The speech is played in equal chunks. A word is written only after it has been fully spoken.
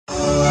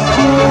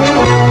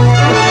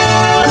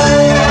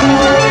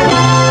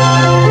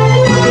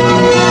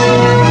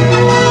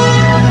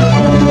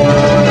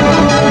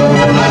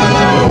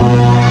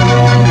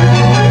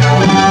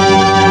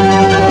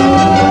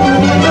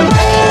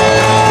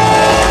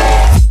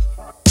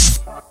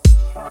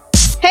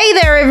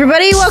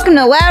welcome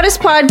to the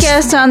loudest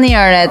podcast on the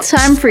internet. It's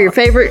time for your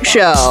favorite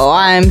show.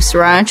 I'm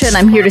Sriracha, and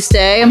I'm here to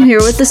stay. I'm here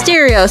with the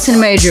Stereos in a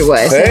major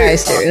way. Say hi,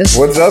 Stereos.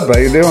 What's up? How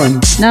you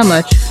doing? Not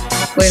much.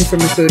 Waiting for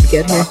my food to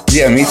get here.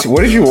 Yeah, me too.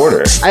 What did you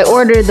order? I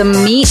ordered the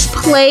meat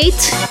plate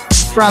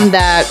from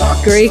that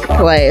Greek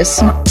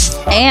place.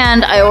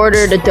 And I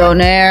ordered a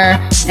donair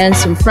and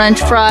some French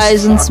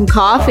fries and some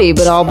coffee,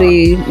 but I'll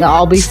be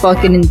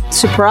fucking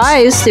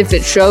surprised if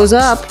it shows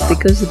up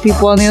because the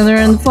people on the other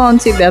end of the phone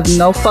seem to have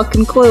no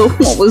fucking clue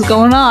what was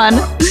going on.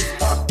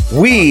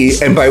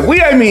 We, and by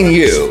we I mean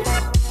you,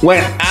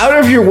 went out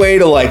of your way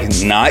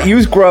to not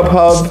use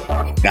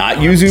Grubhub,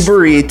 not use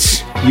Uber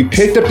Eats. You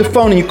picked up the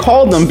phone and you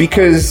called them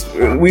because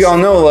we all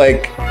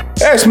know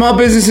small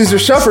businesses are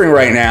suffering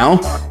right now.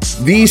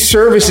 These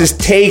services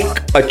take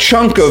a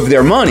chunk of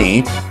their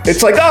money.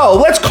 It's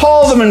let's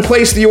call them and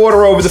place the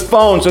order over the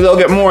phone so they'll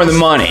get more of the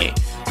money.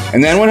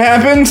 And then what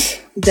happens?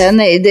 Then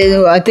they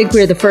I think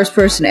we were the first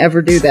person to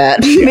ever do that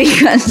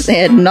because they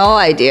had no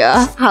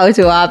idea how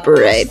to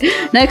operate.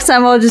 Next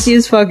time I'll just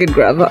use fucking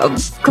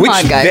Grubhub. Come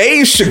on, guys.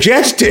 They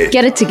suggested.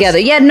 Get it together.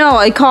 Yeah, no,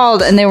 I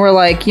called and they were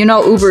like,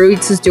 Uber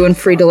Eats is doing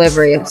free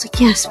delivery. I was like,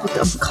 yes, but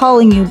I'm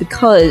calling you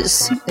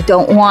because I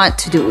don't want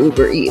to do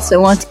Uber Eats. I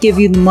want to give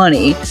you the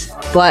money.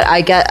 But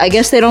I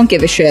guess they don't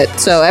give a shit.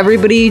 So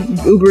everybody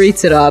Uber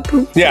Eats it up.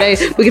 Yeah.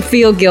 We can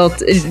feel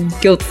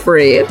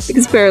guilt-free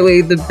because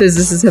apparently the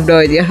businesses have no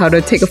idea how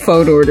to take a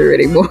phone order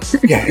anymore.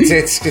 Yeah,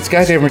 it's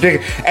goddamn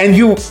ridiculous. And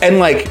you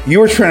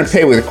were trying to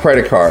pay with a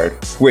credit card,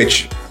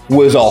 which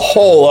was a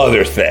whole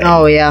other thing.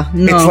 Oh yeah,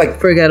 no,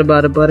 it's forget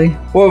about it, buddy.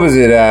 What was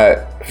it?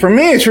 For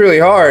me, it's really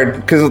hard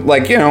because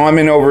I'm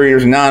in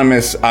Overeaters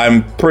Anonymous.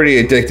 I'm pretty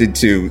addicted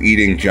to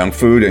eating junk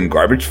food and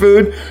garbage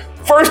food.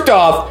 First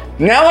off,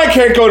 now I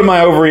can't go to my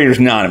Overeaters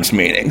Anonymous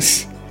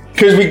meetings.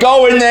 Because we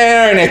go in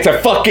there and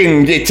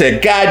it's a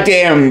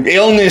goddamn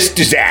illness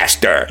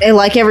disaster. And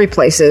like every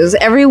place is.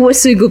 Every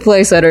single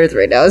place on earth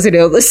right now is an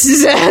illness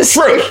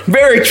disaster. True.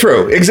 Very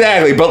true.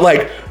 Exactly. But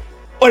at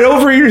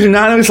Overeaters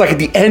Anonymous, at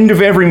the end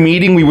of every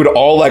meeting, we would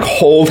all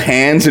hold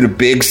hands in a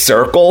big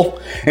circle.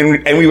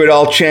 And we would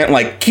all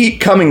chant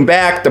keep coming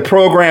back. The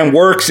program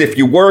works if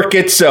you work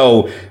it.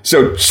 So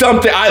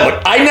something.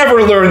 I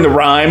never learned the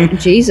rhyme.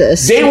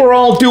 Jesus. They were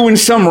all doing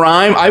some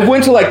rhyme. I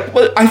went to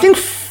I think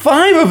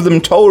 5 of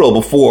them total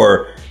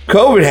before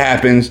COVID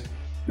happens,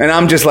 and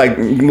I'm just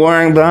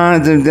wearing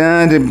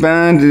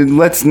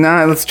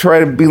let's try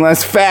to be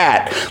less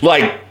fat.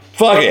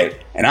 Fuck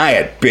it. And I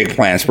had big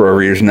plans for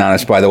Overeaters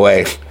Anonymous, by the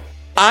way.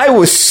 I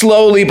was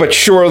slowly but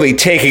surely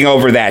taking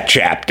over that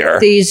chapter.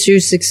 Did you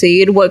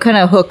succeed? What kind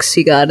of hooks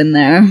you got in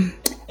there?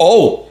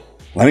 Oh,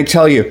 let me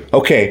tell you.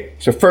 Okay,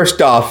 so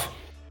first off,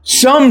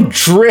 some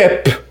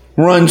drip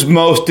runs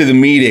most of the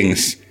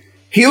meetings.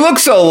 He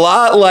looks a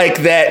lot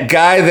like that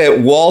guy that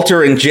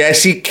Walter and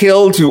Jesse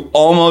killed who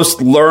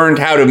almost learned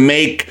how to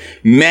make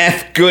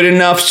meth good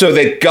enough so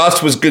that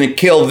Gus was going to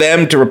kill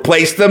them to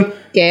replace them.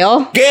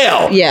 Gale?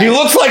 Yeah. He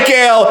looks like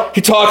Gale. He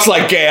talks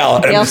like Gale.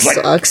 And Gale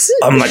sucks.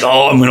 I'm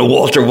I'm going to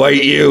Walter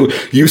White you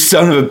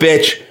son of a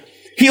bitch.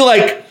 He's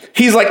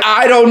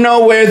I don't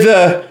know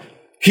where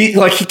he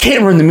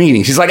can't run the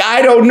meetings. He's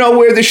I don't know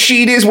where the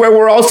sheet is where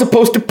we're all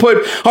supposed to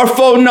put our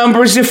phone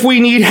numbers if we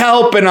need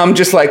help. And I'm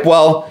just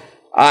well,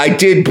 I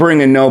did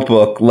bring a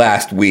notebook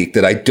last week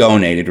that I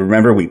donated.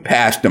 Remember, we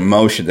passed a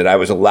motion that I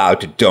was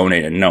allowed to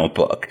donate a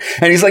notebook.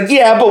 And he's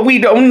yeah, but we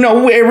don't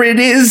know where it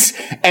is.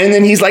 And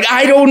then he's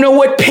I don't know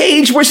what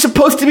page we're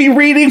supposed to be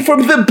reading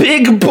from the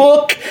big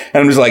book.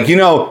 And I'm just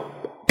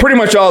pretty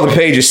much all the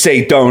pages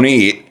say don't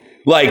eat.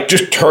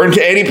 Just turn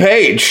to any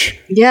page.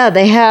 Yeah,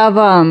 they have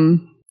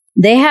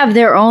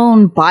their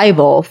own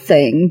Bible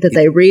thing that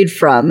they read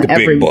from. The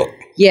big book.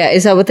 Yeah,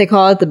 is that what they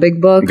call it? The big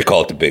book? They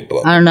call it the big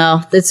book. I don't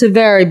know. It's a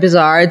very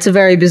bizarre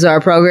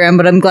program,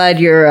 but I'm glad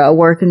you're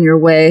working your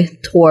way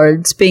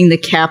towards being the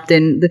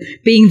captain,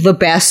 being the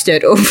best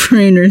at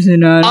Overeaters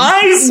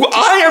Anonymous.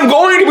 I am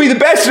going to be the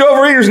best at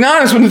Overeaters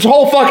Anonymous when this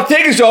whole fucking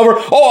thing is over.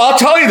 Oh, I'll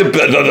tell you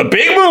the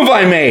big move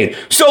I made.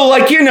 So,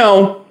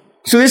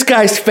 so this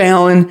guy's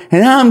failing,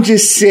 and I'm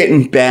just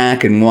sitting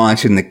back and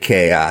watching the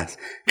chaos.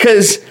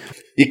 Because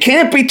you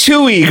can't be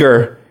too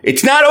eager.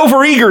 It's not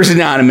Overeaters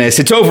Anonymous.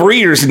 It's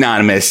Overeaters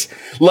Anonymous.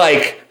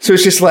 So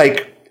it's just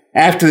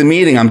after the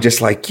meeting, I'm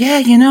just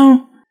yeah,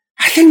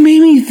 I think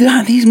maybe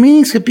these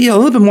meetings could be a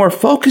little bit more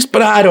focused,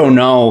 but I don't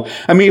know.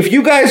 I mean, if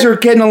you guys are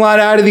getting a lot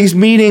out of these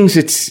meetings,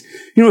 it's,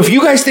 if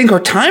you guys think our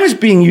time is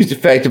being used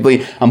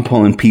effectively, I'm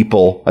pulling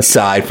people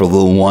aside for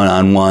little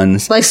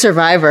one-on-ones. Like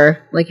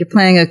Survivor. You're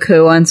planning a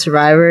coup on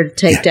Survivor to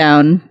take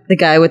down the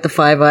guy with the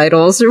 5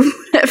 idols or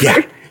whatever.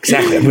 Yeah.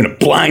 Exactly. I'm going to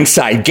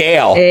blindside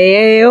Gale.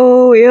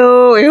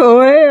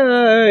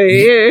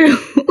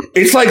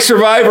 It's like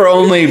Survivor,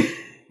 only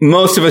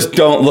most of us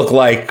don't look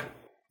like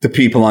the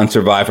people on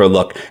Survivor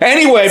look.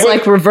 Anyway. It's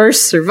like reverse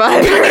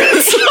Survivor.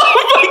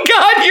 Oh my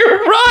God, you're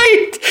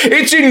right.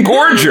 It's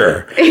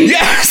Engorger.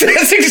 Yes,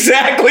 that's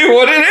exactly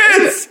what it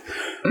is.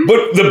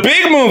 But the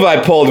big move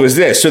I pulled was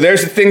this. So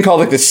there's a thing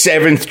called the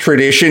 7th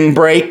tradition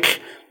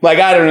break. Like,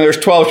 I don't know, there's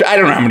 12, I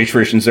don't know how many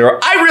traditions there are.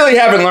 I really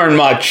haven't learned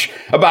much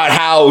about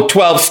how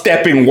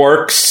 12-stepping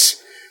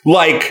works.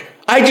 Like,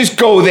 I just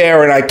go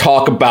there and I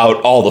talk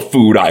about all the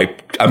food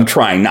I'm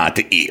trying not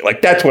to eat.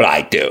 Like, that's what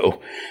I do.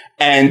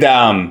 And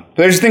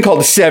there's a thing called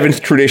the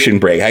 7th tradition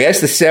break. I guess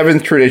the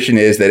 7th tradition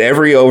is that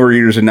every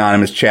Overeaters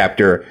Anonymous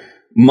chapter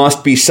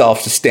must be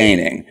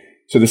self-sustaining.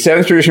 So the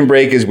 7th tradition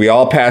break is we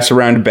all pass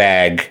around a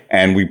bag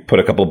and we put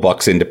a couple of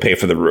bucks in to pay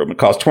for the room. It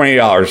costs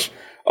 $20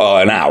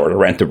 an hour to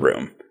rent a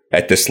room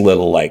at this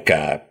little, like,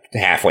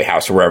 halfway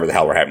house or wherever the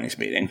hell we're having this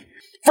meeting.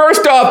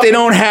 First off, they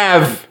don't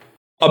have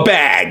a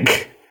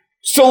bag.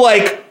 So,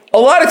 like, a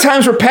lot of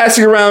times we're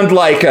passing around,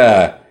 like,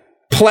 a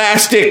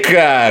plastic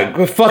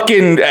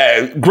fucking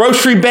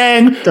grocery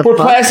bag.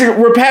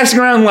 We're passing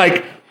around,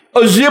 like,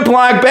 a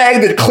Ziploc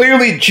bag that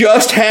clearly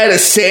just had a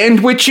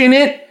sandwich in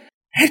it.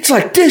 It's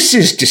like, this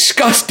is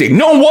disgusting.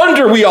 No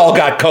wonder we all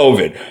got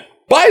COVID.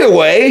 By the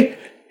way,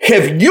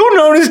 have you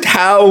noticed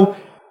how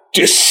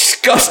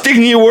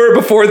disgusting you were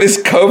before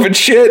this COVID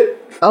shit?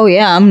 Oh,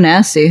 yeah, I'm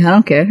nasty. I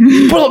don't care.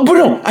 but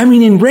no, I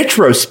mean, in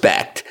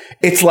retrospect,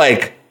 it's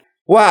like,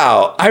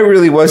 wow, I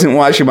really wasn't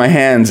washing my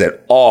hands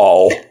at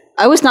all.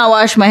 I was not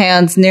washing my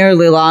hands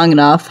nearly long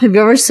enough. Have you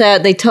ever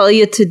said they tell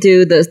you to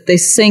do they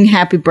sing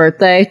happy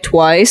birthday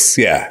twice?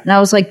 Yeah. And I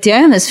was like,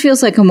 damn, this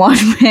feels like I'm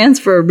washing my hands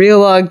for a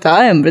real long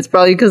time. But it's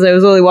probably because I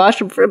was only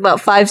washing them for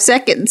about 5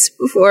 seconds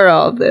before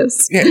all of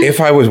this. Yeah, if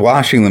I was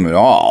washing them at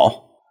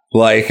all.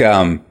 Like,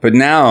 but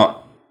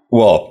now,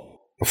 well,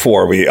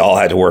 before we all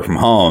had to work from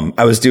home,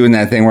 I was doing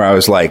that thing where I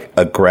was like,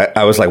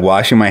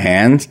 washing my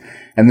hands.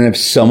 And then if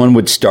someone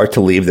would start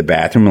to leave the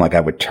bathroom, like I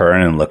would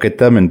turn and look at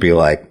them and be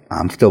like,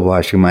 I'm still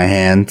washing my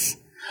hands.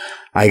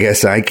 I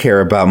guess I care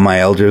about my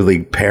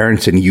elderly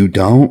parents and you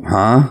don't,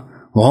 huh?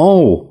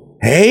 Oh,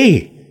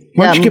 hey,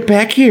 why don't you get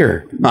back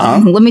here?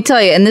 Let me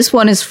tell you, and this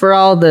one is for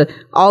all the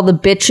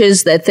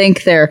bitches that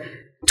think they're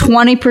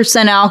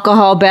 20%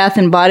 alcohol Bath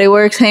and Body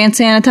Works hand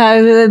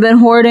sanitizer they've been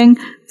hoarding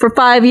for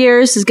 5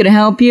 years is going to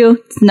help you.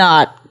 It's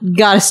not. You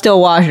gotta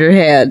still wash your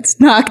hands.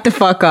 Knock the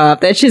fuck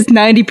off. That's just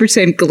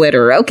 90%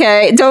 glitter,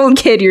 okay? Don't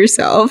kid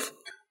yourself.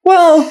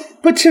 Well,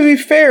 but to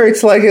be fair,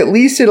 it's like at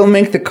least it'll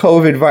make the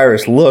COVID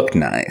virus look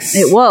nice.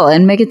 It will,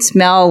 and make it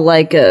smell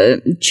like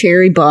a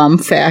cherry bomb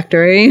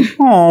factory.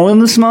 Oh,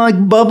 it'll smell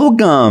like bubble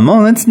gum.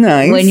 Oh, that's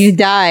nice. When you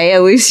die,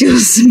 at least you'll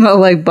smell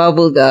like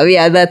bubble gum.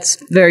 Yeah,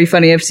 that's very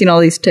funny. I've seen all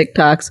these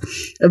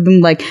TikToks of them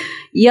like,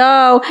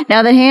 yo,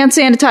 now that hand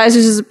sanitizers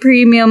is a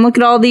premium, look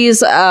at all these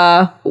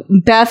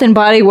Bath and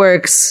Body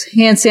Works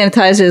hand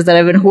sanitizers that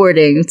I've been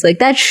hoarding. It's like,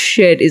 that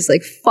shit is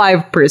like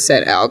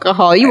 5%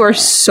 alcohol. You are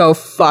so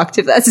fucked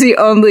if that's the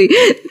only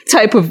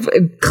type of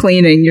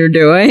cleaning you're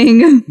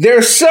doing.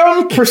 There's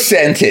some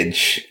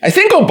percentage. I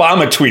think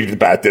Obama tweeted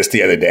about this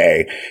the other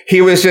day.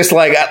 He was just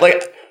like,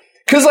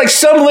 because like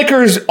some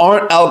liquors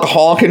aren't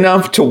alcoholic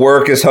enough to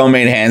work as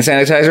homemade hand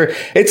sanitizer.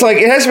 It's like,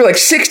 it has to be like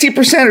 60%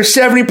 or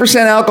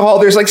 70% alcohol.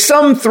 There's like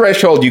some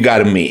threshold you got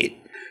to meet.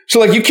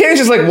 So like, you can't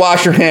just like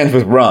wash your hands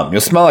with rum.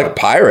 You'll smell like a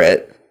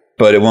pirate,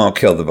 but it won't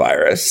kill the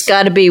virus.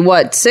 Got to be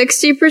what,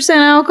 60%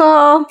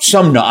 alcohol?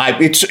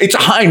 It's a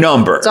high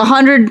number. It's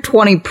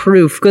 120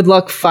 proof. Good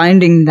luck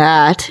finding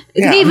that.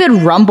 Yeah. Even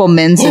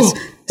Rumblemans is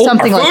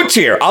something like... food's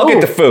here. I'll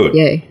get the food.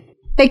 Yay.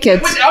 Hey,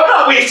 kids. I'm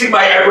not wasting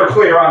my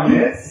Everclear on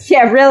this.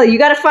 Yeah, really. You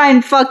got to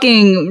find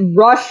fucking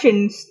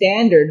Russian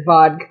standard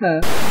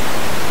vodka.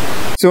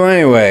 So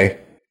anyway,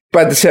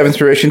 about the 7th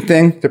tradition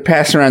thing, they're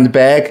passing around the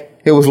bag.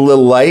 It was a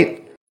little light.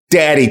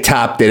 Daddy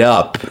topped it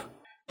up.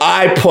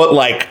 I put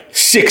like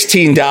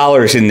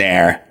 $16 in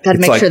there. Gotta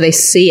make sure they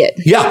see it.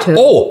 Yeah. Too.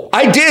 Oh,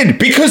 I did,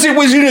 because it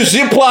was in a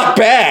Ziploc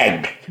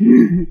bag.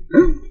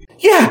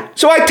 Yeah.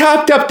 So I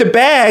topped up the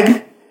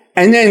bag,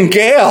 and then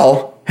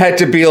Gail had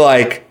to be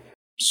like,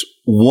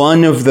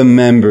 one of the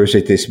members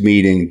at this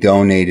meeting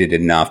donated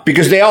enough,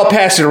 because they all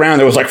passed it around.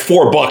 There was like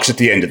 $4 at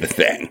the end of the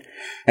thing.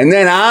 And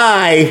then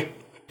I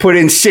put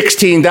in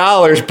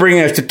 $16,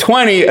 bringing us to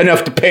 20,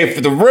 enough to pay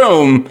for the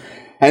room.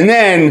 And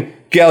then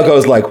Gail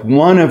goes like,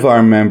 one of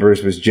our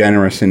members was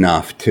generous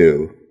enough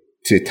to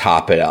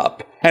top it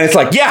up. And it's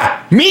like,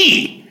 yeah,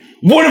 me,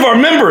 one of our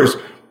members.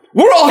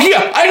 We're all here.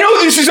 I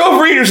know this is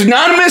Overeaters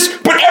Anonymous,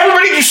 but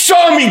everybody just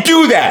saw me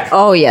do that.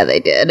 Oh, yeah,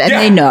 they did. And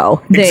they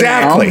know.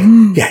 Exactly.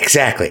 Yeah,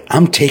 exactly.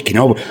 I'm taking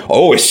over.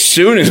 Oh, as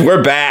soon as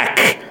we're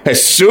back,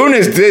 as soon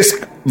as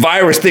this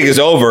virus thing is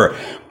over,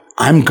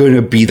 I'm going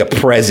to be the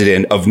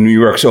president of New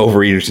York's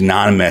Overeaters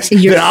Anonymous.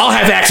 Then I'll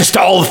have access to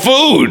all the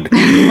food.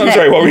 I'm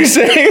sorry, what were you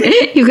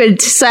saying? You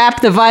could sap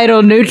the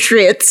vital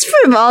nutrients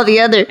from all the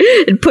other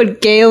and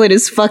put Gail in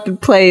his fucking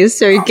place.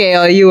 Sorry,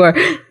 Gail,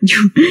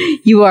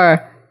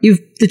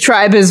 the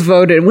tribe has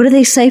voted. What do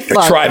they say?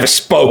 The tribe has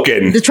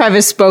spoken. The tribe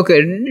has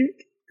spoken.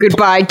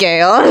 Goodbye,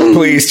 Gail.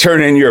 Please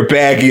turn in your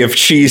baggie of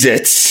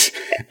Cheez-Its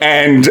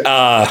and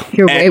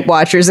your Weight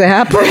Watchers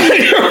app. Your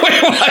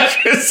Weight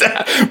Watchers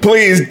app.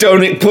 Please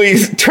donate.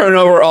 Please turn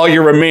over all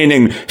your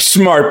remaining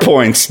smart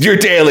points, your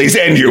dailies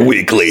and your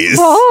weeklies.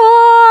 All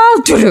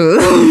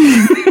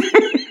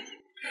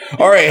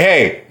right,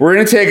 hey, we're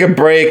gonna take a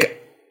break.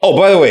 Oh,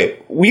 by the way,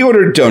 we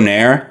ordered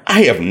donair.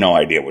 I have no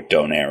idea what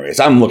donair is.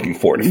 I'm looking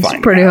forward to finding out.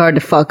 It's pretty hard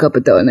to fuck up a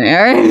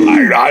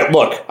donair.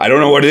 Look, I don't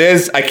know what it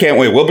is. I can't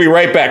wait. We'll be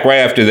right back right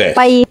after this.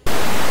 Bye.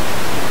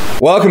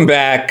 Welcome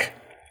back.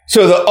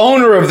 So the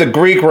owner of the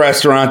Greek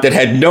restaurant that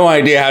had no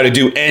idea how to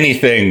do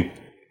anything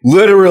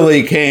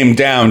literally came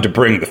down to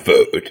bring the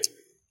food.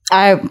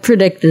 I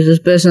predicted this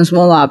business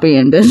will not be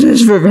in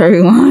business for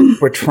very long.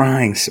 We're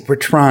trying.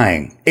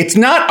 It's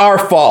not our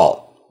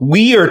fault.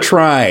 We are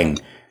trying.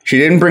 She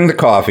didn't bring the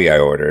coffee I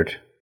ordered.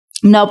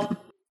 Nope.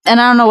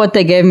 And I don't know what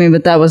they gave me,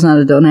 but that was not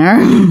a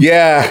donair.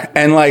 Yeah,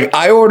 and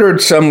I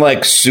ordered some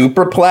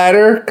super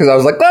platter because I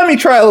was like, let me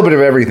try a little bit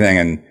of everything.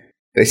 And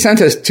they sent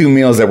us 2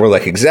 meals that were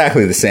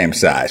exactly the same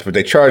size, but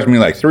they charged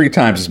me 3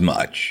 times as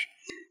much.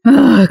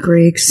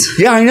 Greeks.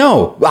 Yeah, I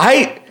know.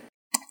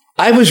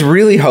 I was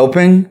really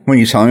hoping when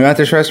you told me about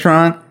this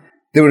restaurant,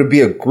 there would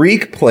be a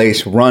Greek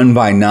place run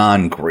by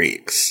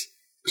non-Greeks.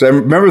 So I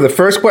remember the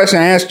first question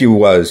I asked you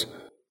was,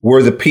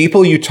 were the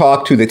people you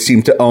talked to that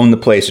seemed to own the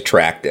place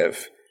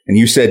attractive? And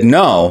you said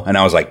no, and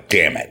I was like,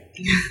 damn it.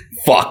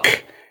 Fuck.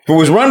 If it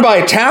was run by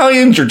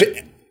Italians or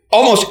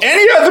almost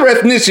any other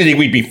ethnicity,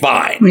 we'd be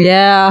fine.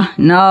 Yeah,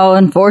 no,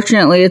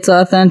 unfortunately, it's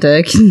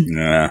authentic.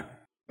 Yeah.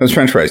 Those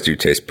french fries do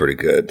taste pretty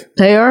good.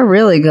 They are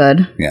really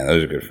good. Yeah,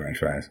 those are good french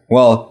fries.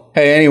 Well,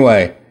 hey,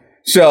 anyway.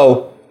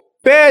 So,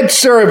 bad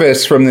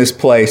service from this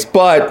place,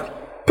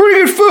 but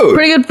pretty good food.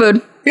 Pretty good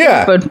food.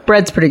 Yeah. But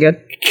bread's pretty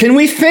good. Can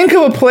we think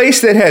of a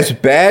place that has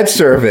bad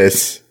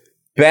service,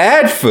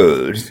 bad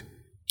food,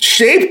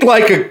 shaped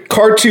like a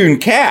cartoon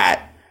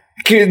cat?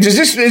 Is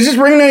this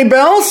ringing any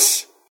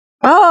bells?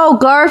 Oh,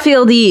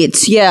 Garfield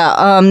Eats.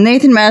 Yeah,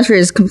 Nathen Mazri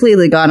has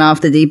completely gone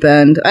off the deep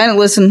end.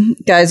 Listen,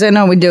 guys, I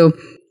know we do.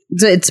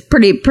 It's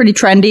pretty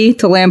trendy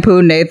to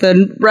lampoon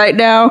Nathen right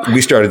now.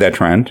 We started that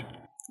trend.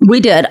 We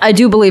did. I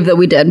do believe that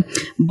we did.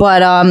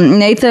 But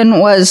Nathen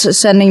was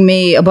sending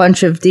me a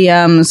bunch of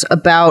DMs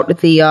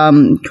about the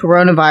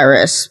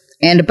coronavirus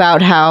and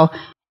about how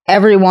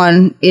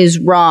everyone is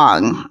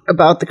wrong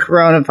about the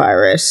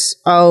coronavirus.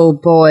 Oh,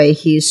 boy,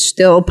 he's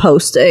still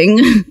posting.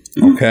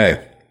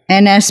 Okay.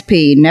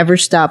 NSP, never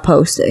stop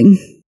posting.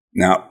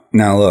 Now,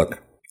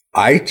 look,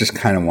 I just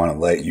kind of want to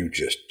let you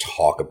just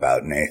talk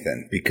about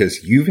Nathen because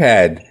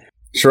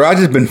Siraj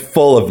has been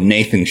full of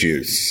Nathen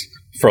juice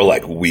for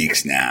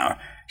weeks now.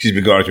 She's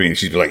been going to me and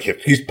she's been like,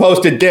 he's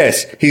posted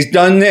this. He's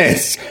done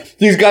this.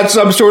 He's got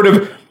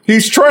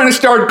he's trying to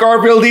start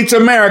Garfield Eats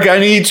America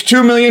and he needs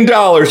 $2 million.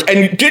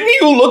 And didn't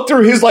you look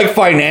through his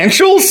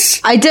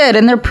financials? I did,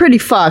 and they're pretty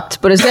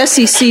fucked. But his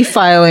SEC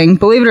filing,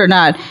 believe it or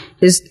not,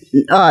 his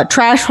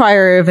trash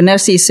fire of an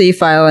SEC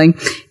filing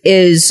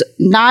is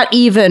not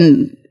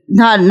even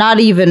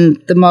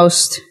the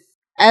most.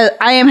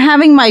 I am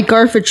having my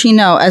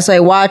Garfuccino as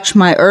I watch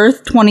my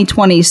Earth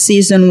 2020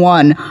 Season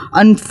 1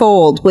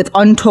 unfold with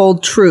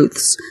untold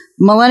truths.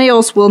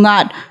 Millennials will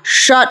not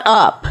shut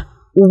up.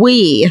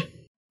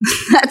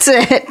 That's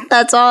it.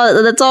 That's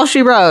all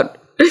she wrote.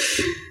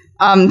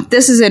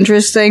 This is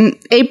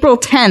interesting. April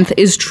 10th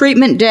is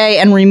treatment day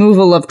and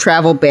removal of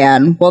travel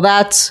ban. Well,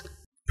 that's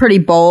pretty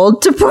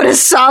bold to put a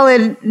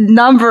solid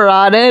number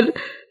on it.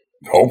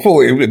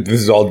 Hopefully this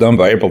is all done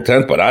by April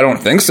 10th, but I don't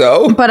think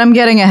so. But I'm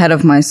getting ahead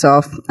of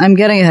myself.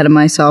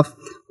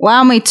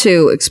 Allow me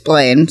to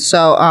explain.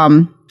 So,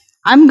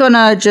 I'm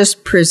gonna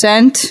just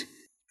present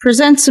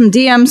some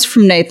DMs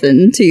from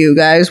Nathen to you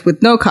guys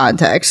with no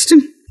context.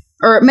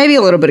 Or maybe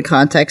a little bit of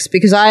context,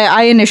 because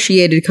I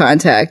initiated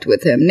contact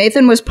with him.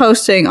 Nathen was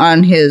posting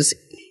on his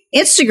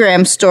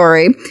Instagram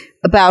story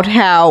about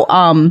how,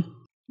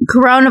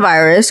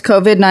 coronavirus,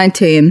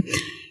 COVID-19,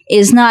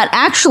 is not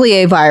actually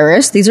a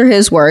virus. These are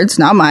his words,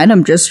 not mine.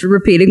 I'm just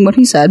repeating what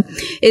he said.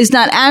 Is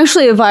not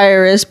actually a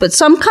virus, but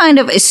some kind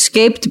of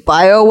escaped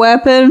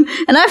bioweapon.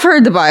 And I've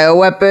heard the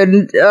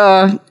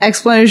bioweapon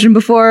explanation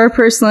before.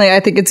 Personally,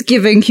 I think it's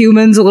giving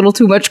humans a little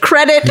too much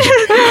credit.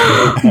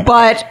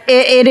 But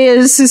it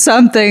is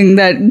something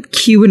that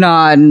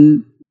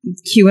QAnon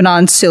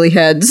silly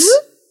heads,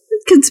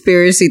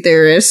 conspiracy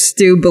theorists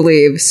do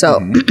believe.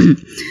 So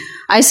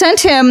I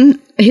sent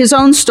him his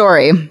own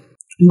story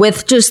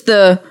with just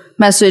the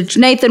message,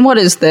 Nathen, what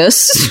is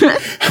this?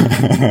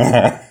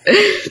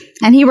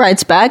 And he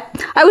writes back,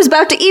 I was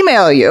about to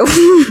email you.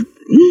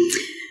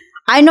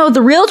 I know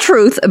the real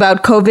truth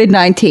about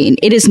COVID-19.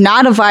 It is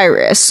not a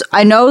virus.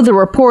 I know the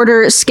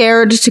reporter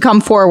scared to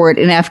come forward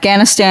in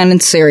Afghanistan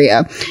and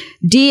Syria.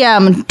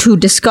 DM to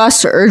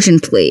discuss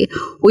urgently.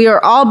 We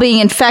are all being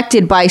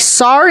infected by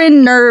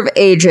sarin nerve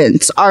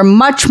agents, are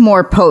much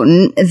more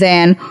potent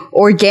than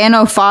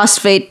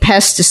organophosphate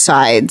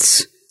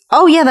pesticides.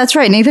 Oh, yeah, that's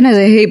right. Nathen has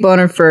a hate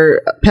boner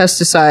for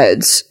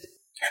pesticides.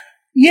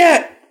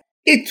 Yeah,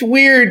 it's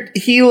weird.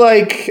 He,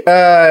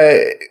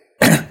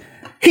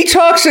 he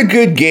talks a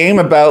good game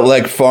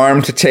about,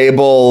 farm to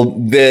table,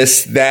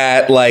 this,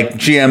 that,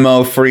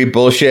 GMO-free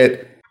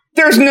bullshit.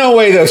 There's no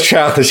way those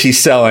chocolates he's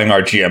selling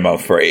are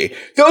GMO-free.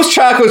 Those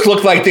chocolates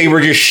look like they were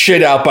just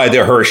shit out by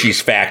the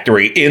Hershey's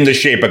factory in the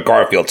shape of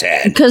Garfield's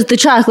head. Because the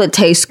chocolate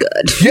tastes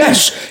good.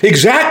 Yes,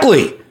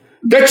 exactly.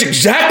 That's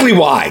exactly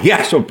why.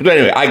 Yeah. So but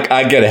anyway,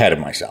 I get ahead of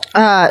myself.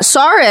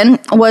 Sarin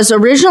was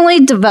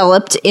originally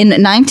developed in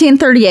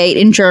 1938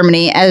 in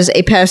Germany as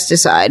a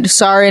pesticide.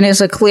 Sarin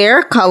is a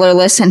clear,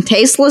 colorless, and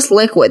tasteless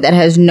liquid that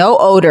has no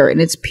odor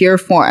in its pure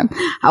form.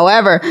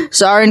 However,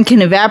 sarin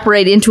can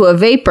evaporate into a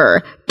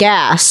vapor,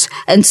 gas,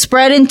 and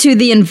spread into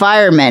the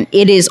environment.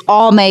 It is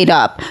all made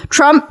up.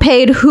 Trump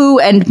paid WHO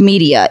and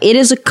media. It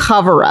is a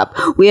cover-up.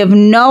 We have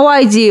no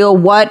idea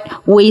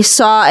what we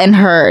saw and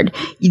heard.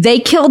 They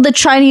killed the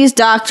Chinese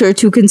doctor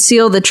to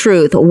conceal the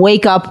truth.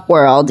 Wake up,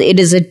 world. It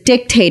is a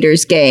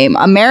dictator's game.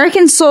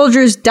 American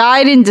soldiers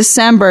died in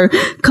December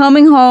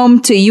coming home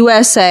to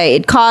USA.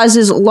 It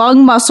causes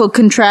lung muscle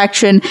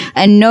contraction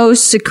and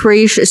nose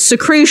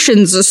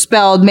secretions are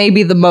spelled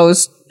maybe the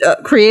most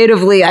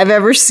creatively I've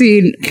ever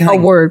seen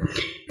word.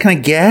 Can I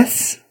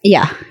guess?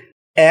 Yeah.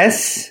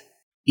 SEKRETYIONZ,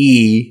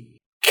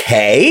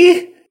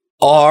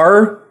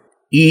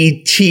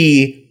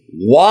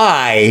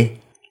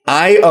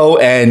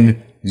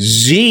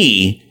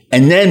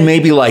 and then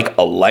maybe like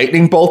a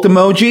lightning bolt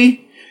emoji,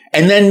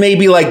 and then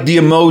maybe like the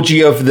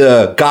emoji of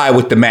the guy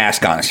with the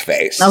mask on his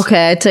face.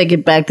 Okay, I take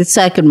it back. The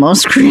second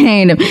most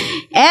creative.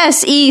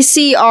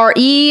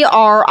 SECRERION.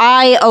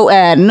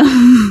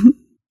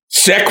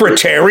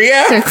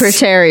 Secretariat.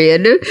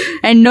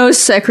 And no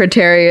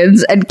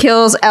secretarians, and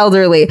kills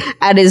elderly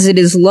as it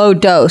is low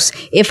dose.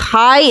 If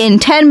high in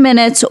 10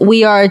 minutes,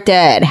 we are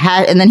dead.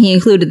 And then he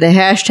included the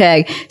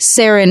hashtag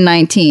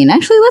Sarin19.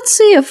 Actually, let's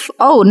see if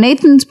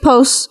Nathan's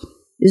post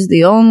is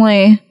the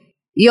only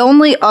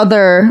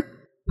other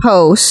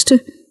post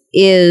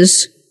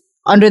is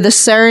under the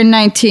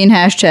Sarin19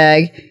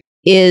 hashtag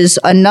is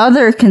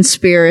another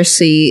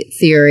conspiracy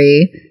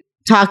theory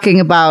talking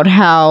about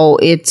how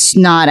it's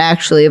not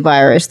actually a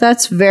virus.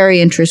 That's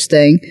very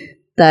interesting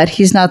that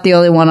he's not the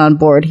only one on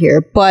board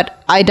here.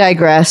 But I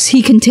digress.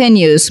 He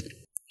continues.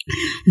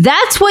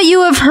 That's what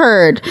you have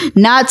heard,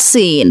 not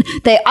seen.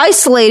 They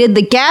isolated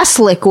the gas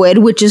liquid,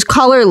 which is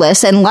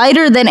colorless and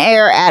lighter than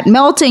air at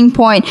melting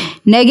point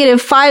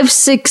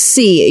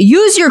 -56°C.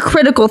 Use your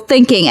critical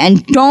thinking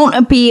and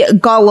don't be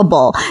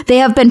gullible. They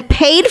have been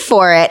paid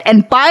for it.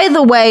 And by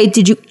the way,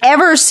 did you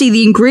ever see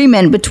the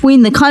agreement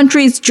between the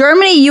countries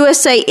Germany,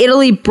 USA,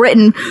 Italy,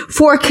 Britain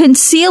for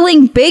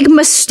concealing big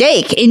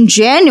mistake in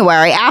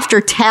January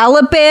after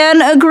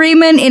Taliban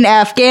agreement in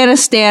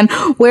Afghanistan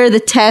where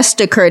the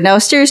test occurred? Now,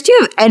 seriously, do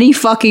you have any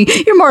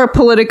you're more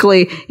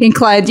politically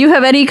inclined. Do you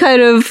have any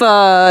kind of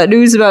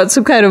news about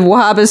some kind of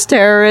Wahhabist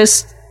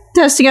terrorist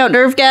testing out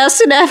nerve gas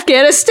in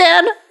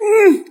Afghanistan?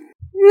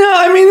 No,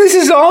 I mean, this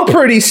is all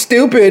pretty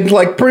stupid.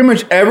 Like, pretty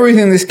much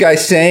everything this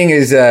guy's saying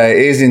is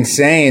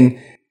insane.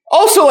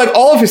 Also, like,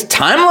 all of his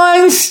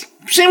timelines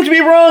seem to be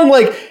wrong.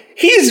 Like,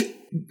 he's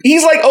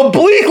like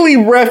obliquely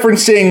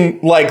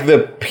referencing like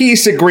the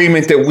peace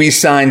agreement that we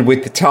signed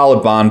with the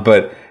Taliban,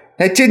 but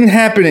that didn't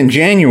happen in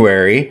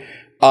January.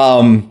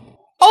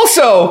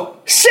 Also,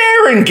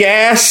 sarin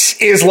gas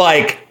is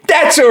like,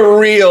 that's a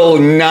real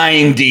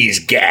 90s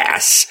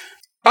gas.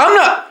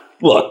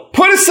 Look,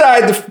 put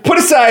aside the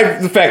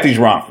fact that he's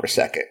wrong for a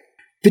second.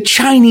 The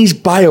Chinese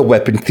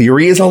bioweapon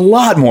theory is a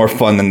lot more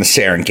fun than the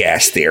sarin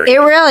gas theory. It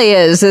really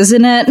is,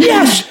 isn't it?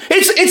 Yes.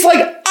 It's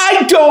like,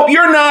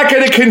 you're not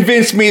going to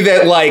convince me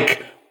that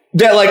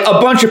a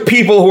bunch of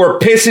people who are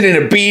pissing in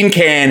a bean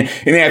can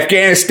in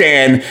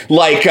Afghanistan,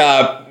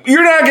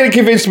 you're not going to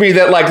convince me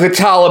that, like, the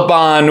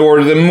Taliban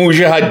or the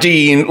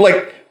Mujahideen,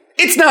 like,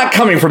 it's not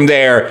coming from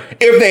there.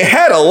 If they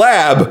had a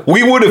lab,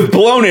 we would have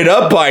blown it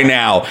up by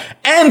now.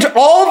 And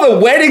all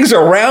the weddings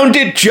around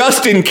it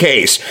just in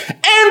case.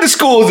 And the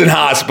schools and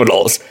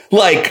hospitals.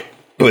 Like,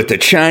 but the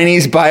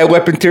Chinese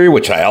bioweapon theory,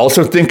 which I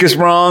also think is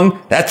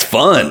wrong, that's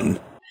fun.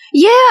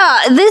 Yeah,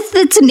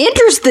 that's an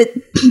interesting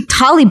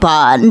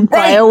Taliban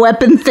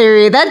bioweapon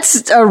theory.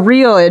 That's a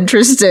real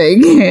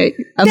interesting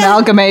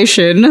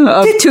amalgamation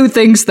of two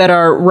things that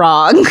are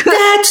wrong.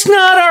 That's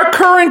not our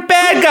current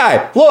bad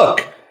guy.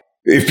 Look,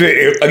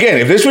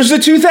 if this was the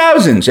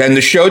 2000s and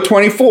the show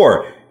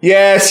 24,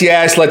 yes,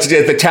 let's do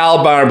it. The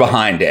Taliban are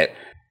behind it.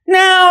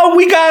 Now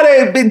we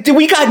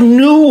got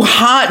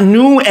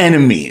new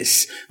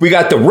enemies. We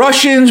got the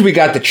Russians. We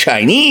got the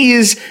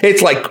Chinese.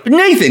 It's like,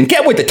 Nathan,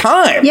 get with the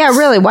times. Yeah,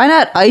 really. Why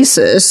not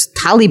ISIS,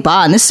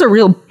 Taliban? This is a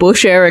real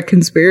Bush era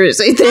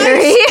conspiracy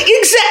theory.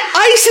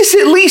 ISIS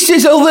at least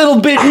is a little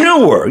bit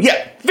newer.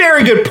 Yeah,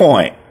 very good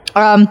point.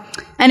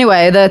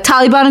 Anyway, the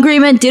Taliban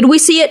agreement. Did we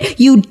see it?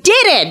 You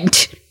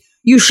didn't.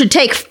 You should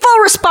take full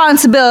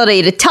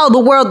responsibility to tell the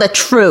world the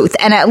truth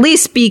and at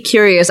least be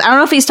curious. I don't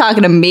know if he's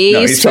talking to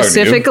me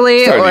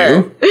specifically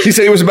or he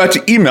said he was about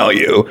to email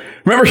you.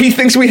 Remember, he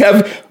thinks we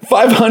have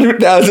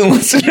 500,000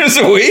 listeners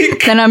a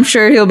week. Then I'm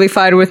sure he'll be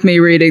fine with me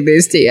reading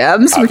these DMs,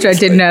 obviously, which I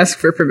didn't ask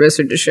for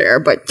permission to share.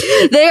 But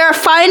they are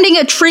finding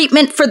a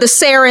treatment for the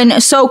sarin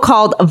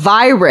so-called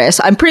virus.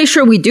 I'm pretty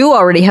sure we do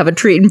already have a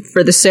treatment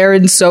for the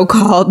sarin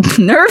so-called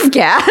nerve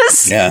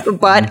gas. Yeah.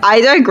 But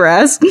I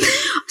digress.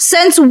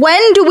 Since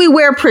when do we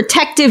wear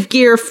protective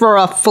gear for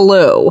a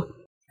flu?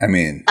 I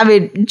mean,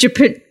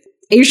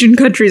 Asian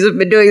countries have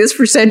been doing this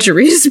for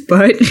centuries,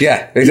 but...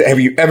 Yeah. Have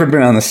you ever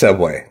been on the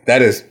subway?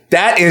 That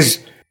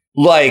is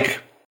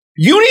like...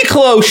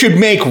 Uniqlo should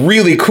make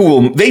really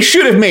cool... They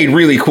should have made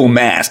really cool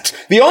masks.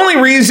 The only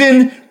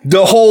reason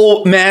the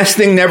whole mask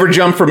thing never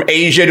jumped from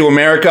Asia to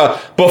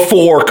America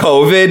before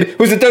COVID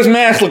was that those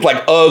masks look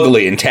like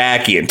ugly and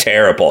tacky and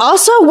terrible.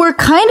 Also, we're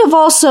kind of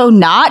also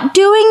not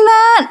doing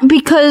that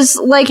because,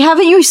 like,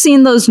 haven't you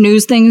seen those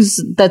news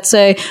things that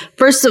say,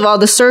 first of all,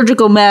 the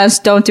surgical masks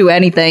don't do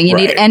anything. You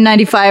need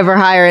N95 or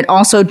higher, and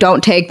also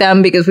don't take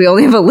them because we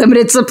only have a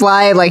limited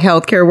supply, like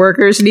healthcare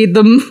workers need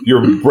them.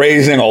 You're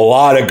raising a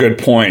lot of good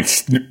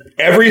points.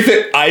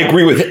 Everything, I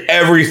agree with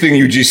everything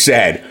you just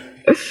said.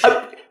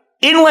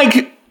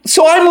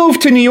 So I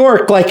moved to New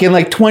York in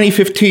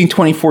 2015,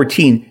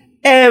 2014.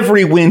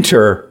 Every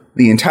winter,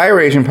 the entire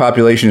Asian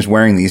population is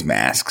wearing these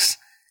masks.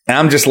 And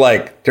I'm just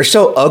like, they're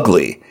so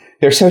ugly.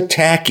 They're so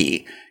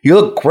tacky. You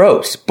look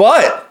gross.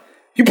 But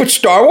you put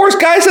Star Wars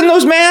guys in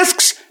those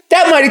masks,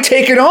 that might have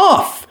taken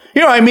off.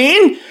 You know what I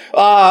mean?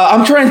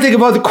 I'm trying to think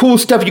about the cool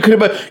stuff you could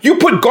have. You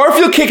put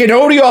Garfield kicking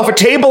Odie off a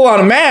table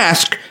on a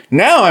mask.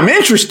 Now I'm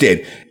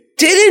interested.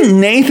 Didn't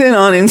Nathen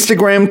on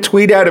Instagram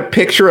tweet out a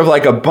picture of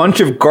a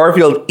bunch of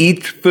Garfield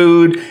eats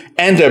food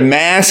and a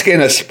mask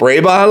and a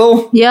spray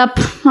bottle? Yep.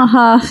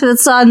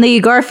 That's on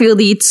the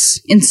Garfield Eats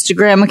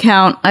Instagram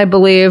account, I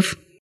believe.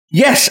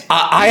 Yes,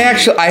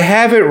 I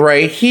have it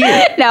right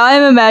here. Now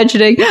I'm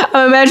imagining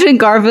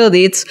Garfield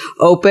Eats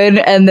open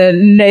and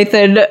then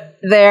Nathen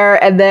there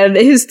and then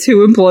his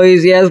two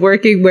employees he has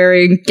working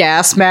wearing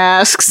gas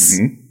masks.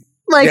 Mm-hmm.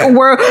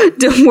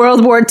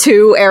 World War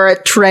II era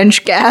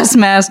trench gas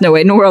mask. No,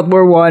 wait, World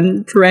War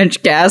I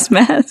trench gas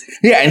mask.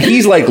 Yeah, and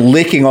he's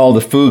licking all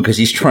the food because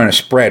he's trying to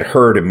spread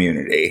herd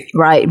immunity.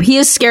 Right. He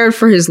is scared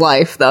for his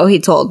life, though, he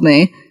told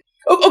me.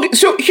 Okay,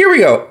 so here we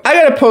go. I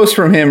got a post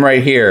from him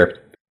right here.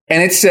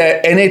 And it's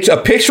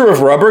a picture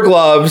of rubber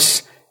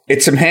gloves.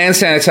 It's some hand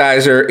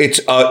sanitizer. It's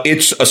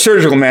a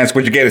surgical mask,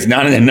 which again is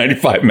not an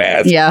N95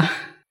 mask. Yeah.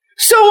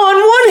 So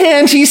on one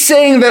hand, he's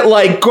saying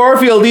that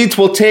Garfield Eats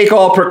will take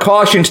all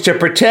precautions to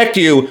protect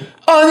you.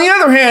 On the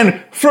other hand,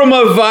 from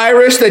a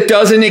virus that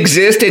doesn't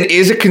exist and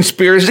is a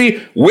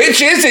conspiracy,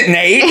 which is it,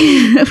 Nate?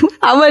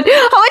 How much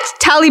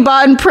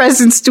Taliban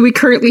presence do we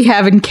currently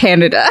have in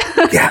Canada?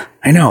 Yeah,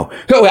 I know.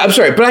 Oh, I'm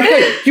sorry, but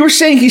you were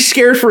saying he's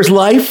scared for his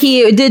life?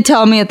 He did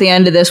tell me at the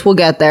end of this, we'll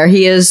get there,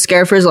 he is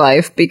scared for his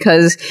life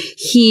because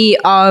he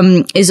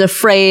is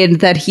afraid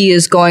that he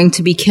is going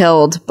to be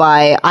killed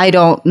by, I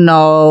don't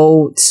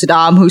know,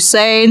 Saddam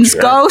Hussein's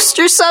ghost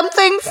or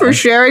something for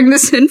sharing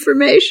this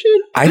information.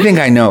 I think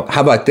I know.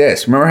 How about this?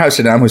 Remember how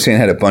Saddam Hussein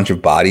had a bunch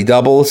of body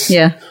doubles?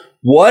 Yeah.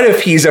 What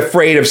if he's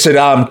afraid of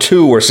Saddam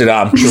 2 or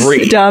Saddam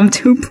 3? Saddam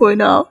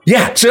 2.0.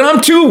 Yeah,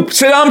 Saddam 2,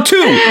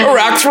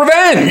 Iraq's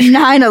revenge.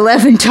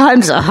 9/11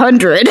 times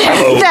 100.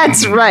 Oh,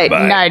 that's right,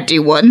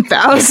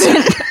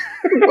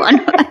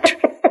 91,100.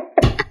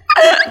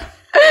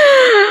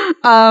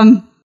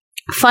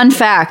 Fun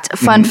fact,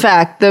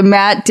 the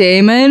Matt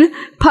Damon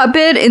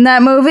puppet in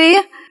that movie,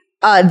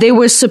 he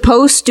was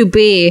supposed to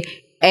be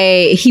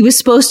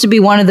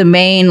one of the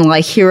main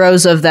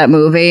heroes of that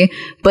movie,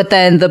 but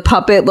then the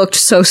puppet looked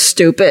so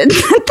stupid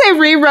that they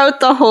rewrote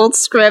the whole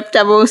script.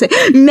 Everyone was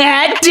saying,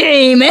 Matt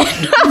Damon.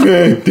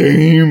 Matt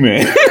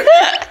Damon.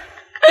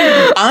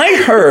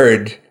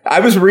 I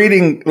was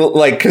reading,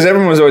 because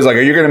everyone was always like,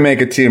 are you going to make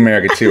a Team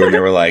America 2? And they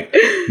were like,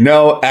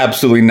 no,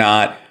 absolutely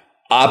not.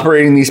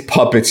 Operating these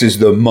puppets is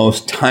the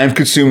most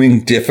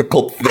time-consuming,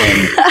 difficult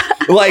thing.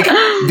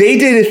 They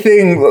did a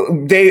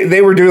thing,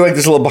 they were doing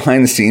this little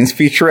behind-the-scenes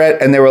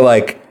featurette, and they were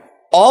like,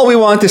 all we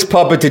want this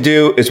puppet to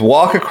do is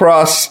walk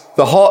across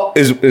the hall,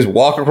 is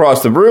walk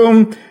across the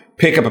room,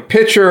 pick up a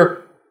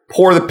pitcher,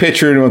 pour the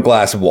pitcher into a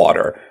glass of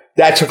water.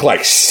 That took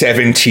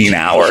 17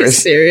 hours. Are you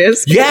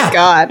serious? Yeah. Oh,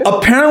 God.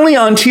 Apparently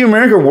on Team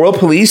America World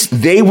Police,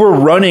 they were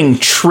running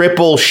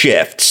triple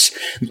shifts.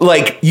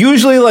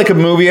 Usually a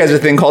movie has a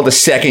thing called a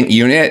second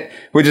unit,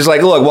 which is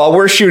look, while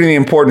we're shooting the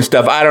important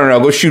stuff, I don't know,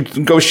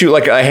 go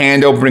shoot a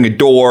hand opening a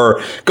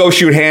door, go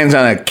shoot hands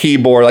on a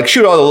keyboard,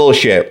 shoot all the little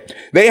shit.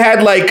 They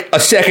had a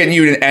second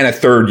unit and a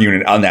third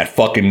unit on that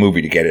fucking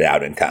movie to get it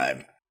out in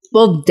time.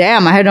 Well,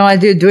 damn, I had no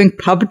idea doing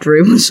puppetry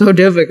was so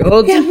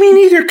difficult. Yeah, me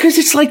neither, because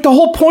it's the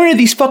whole point of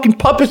these fucking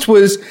puppets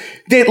was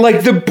that,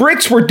 the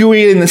Brits were doing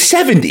it in the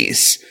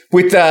 70s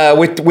with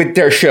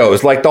their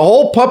shows. The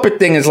whole puppet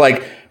thing is,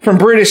 from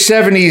British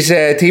 70s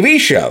TV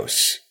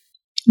shows.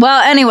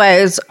 Well,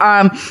 anyways,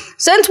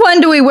 since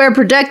when do we wear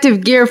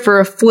protective gear for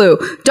a flu?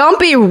 Don't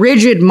be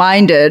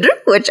rigid-minded,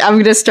 which I'm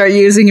going to start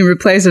using in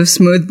replace of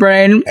smooth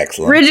brain.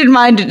 Excellent.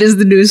 Rigid-minded is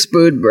the new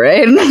smooth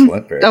brain.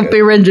 Excellent. Very Don't good.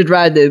 be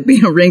rigid-minded, be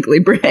a wrinkly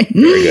brain.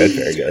 Very good,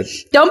 very good.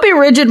 Don't be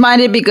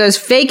rigid-minded because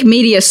fake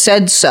media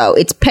said so.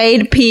 It's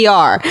paid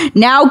PR.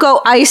 Now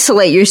go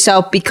isolate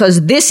yourself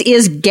because this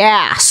is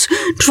gas.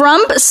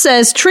 Trump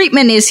says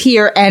treatment is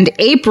here and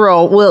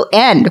April will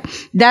end.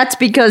 That's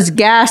because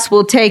gas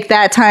will take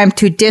that time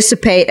to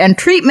dissipate, and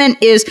treatment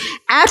is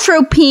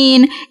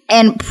atropine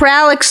and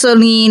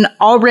praloxone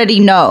already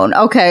known.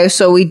 Okay,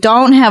 so we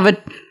don't have a...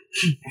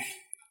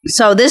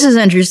 So this is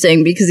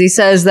interesting because he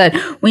says that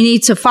we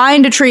need to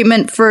find a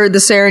treatment for the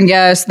sarin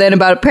gas. Then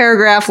about a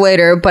paragraph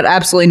later, but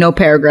absolutely no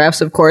paragraphs,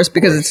 of course,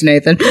 because it's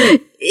Nathen.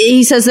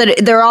 He says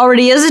that there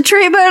already is a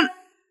treatment.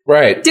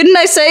 Right. Didn't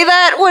I say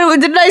that? What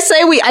didn't I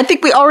say? I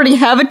think we already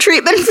have a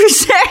treatment for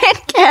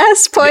sarin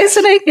gas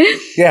poisoning.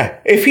 Yeah.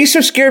 If he's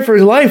so scared for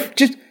his life,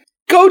 just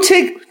go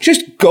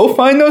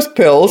find those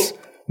pills.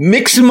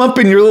 Mix them up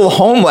in your little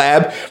home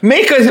lab.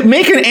 Make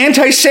an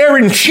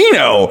anti-sarin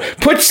chino.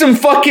 Put some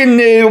fucking.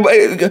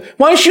 Why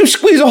don't you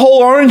squeeze a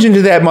whole orange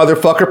into that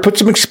motherfucker? Put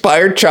some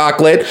expired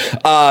chocolate,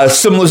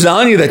 some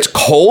lasagna that's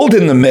cold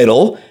in the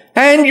middle,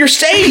 and you're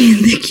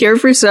safe. The cure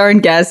for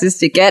sarin gas is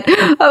to get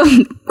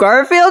a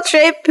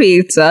Garfield-shaped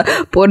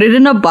pizza, put it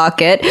in a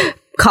bucket,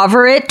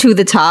 cover it to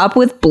the top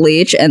with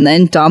bleach, and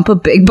then dump a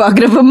big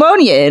bucket of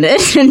ammonia in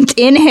it and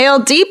inhale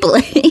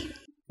deeply.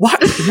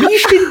 What? We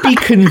should be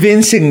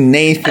convincing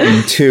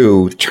Nathen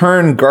to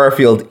turn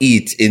Garfield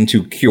Eats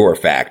into cure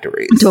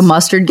factories. To a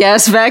mustard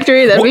gas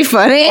factory? That'd be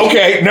funny.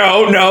 Okay,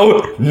 no.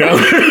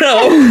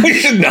 We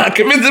should not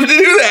convince him to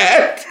do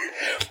that.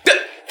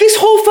 This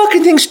whole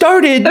fucking thing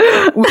started.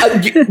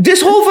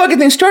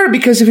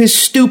 Because of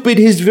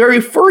his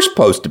very first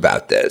post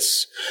about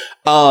this.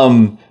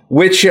 So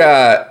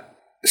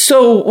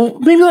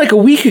maybe like a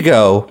week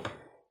ago,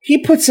 he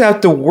puts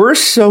out the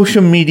worst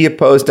social media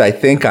post I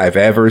think I've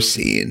ever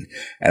seen.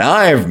 And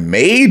I've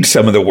made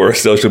some of the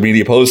worst social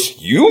media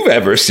posts you've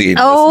ever seen,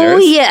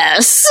 listeners.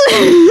 Yes.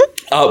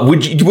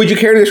 Would you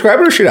care to describe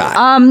it, or should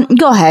I?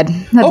 Go ahead.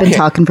 I've been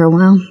talking for a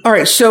while. All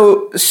right.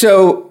 So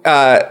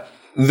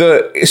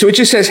it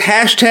just says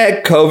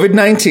hashtag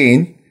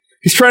COVID-19.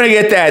 He's trying to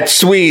get that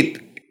sweet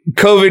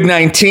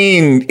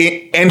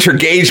COVID-19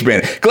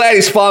 engagement. Glad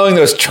he's following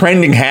those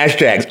trending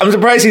hashtags. I'm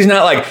surprised he's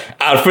not like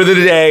out for the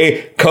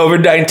day,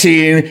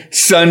 COVID-19,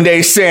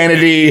 Sunday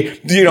sanity,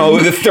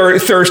 the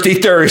thirsty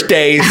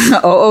Thursdays.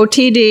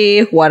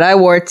 OOTD, what I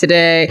wore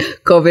today,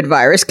 COVID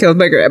virus killed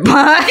my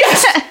grandpa.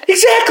 Yes,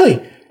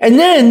 exactly. And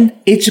then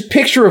it's a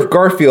picture of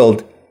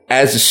Garfield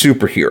as a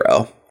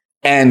superhero.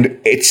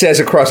 And it says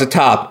across the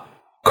top,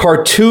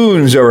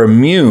 cartoons are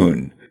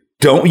immune.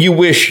 Don't you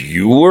wish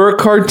you were a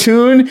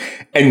cartoon?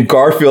 And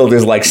Garfield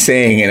is like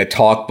saying in a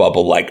talk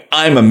bubble, like,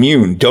 I'm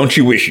immune. Don't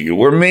you wish you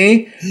were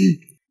me?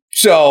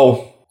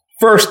 So,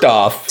 first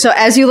off. So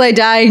as you lay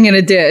dying in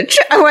a ditch,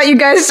 I want you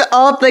guys to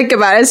all think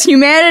about as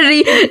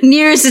humanity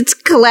nears its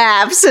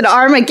collapse and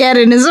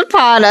Armageddon is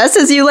upon us,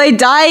 as you lay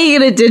dying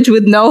in a ditch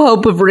with no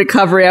hope of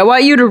recovery, I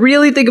want you to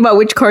really think about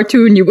which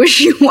cartoon you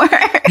wish you were.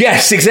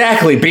 Yes,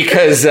 exactly.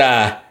 Because,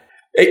 and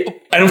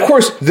of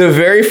course, the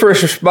very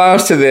first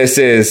response to this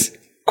is,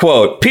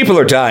 quote, people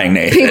are dying,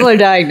 Nathen. People are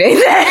dying,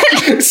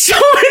 Nathen. So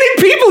many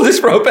people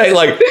just wrote back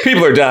like,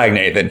 people are dying,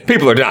 Nathen.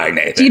 People are dying,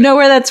 Nathen. Do you know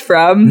where that's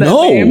from?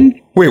 No.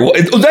 Wait, what?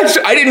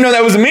 I didn't know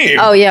that was a meme.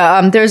 Oh,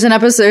 yeah. There's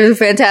a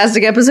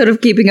fantastic episode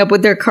of Keeping Up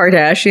with Their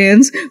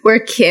Kardashians where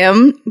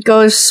Kim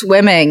goes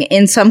swimming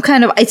in some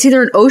kind of, it's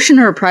either an ocean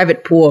or a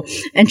private pool.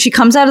 And she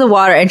comes out of the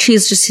water and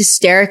she's just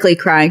hysterically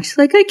crying. She's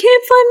like, I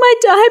can't find my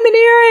diamond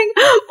earring.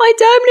 My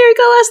diamond earring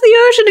got lost in the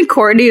ocean. And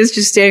Courtney is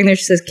just standing there.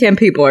 She says, Kim,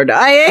 people are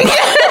dying.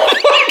 Oh,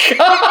 my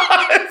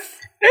God.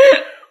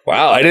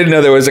 Wow, I didn't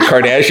know there was a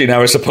Kardashian I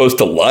was supposed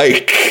to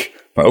like.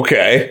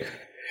 Okay.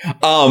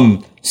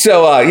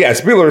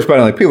 Yes, people are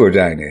responding like, people are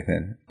dying,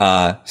 Nathen.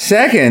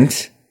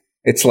 Second,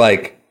 it's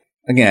like,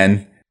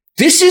 again,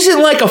 this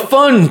isn't like a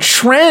fun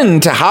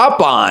trend to hop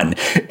on.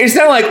 It's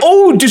not like,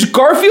 oh, does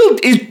Garfield,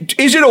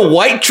 is it a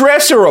white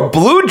dress or a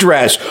blue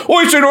dress?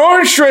 Or it's an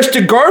orange dress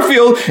to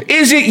Garfield.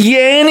 Is it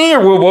Yanny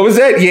or what was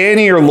that?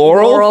 Yanny or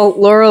Laurel?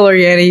 Laurel or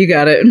Yanny, you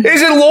got it.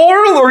 Is it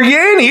Laurel or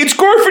Yanny? It's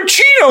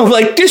Garfuccino.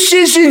 Like, this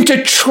isn't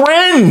a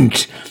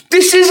trend.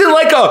 This isn't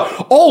like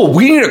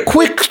we need a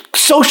quick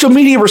social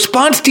media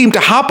response team to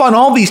hop on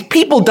all these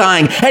people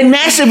dying and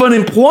massive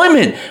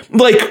unemployment,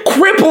 like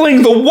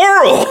crippling the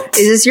world.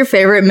 Is this your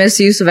favorite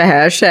misuse of a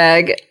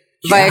hashtag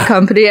by a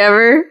company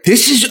ever?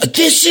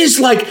 This is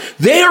like,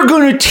 they are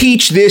going to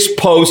teach this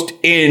post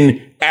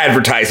in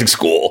advertising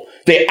school.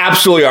 They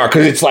absolutely are,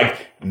 because it's like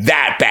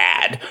that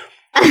bad.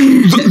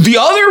 The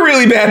other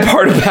really bad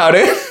part about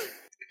it,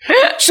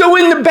 so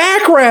in the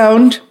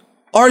background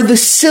are the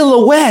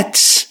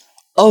silhouettes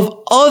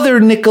of other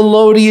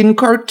Nickelodeon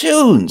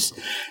cartoons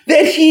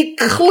that he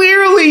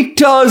clearly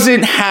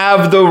doesn't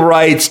have the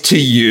rights to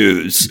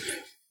use.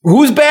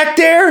 Who's back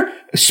there?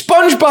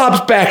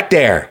 SpongeBob's back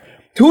there.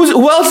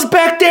 Who else is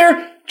back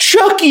there?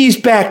 Chucky's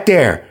back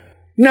there.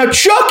 Now,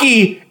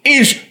 Chucky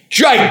is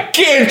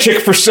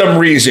gigantic for some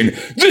reason.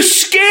 The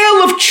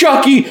scale of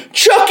Chucky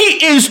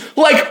is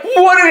like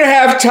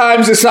 1.5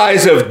 times the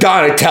size of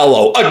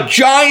Donatello, a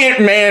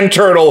giant man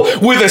turtle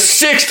with a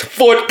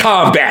 6-foot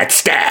combat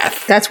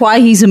staff. That's why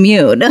he's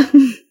immune.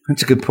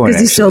 That's a good point.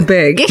 Because he's so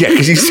big. Yeah,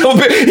 because he's so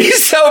big.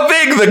 He's so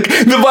big,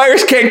 the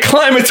virus can't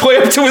climb its way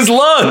up to his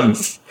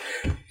lungs.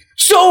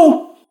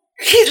 But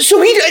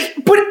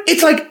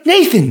it's like,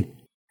 Nathen.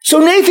 So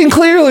Nathen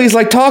clearly is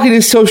like talking to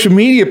his social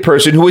media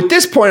person, who at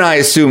this point I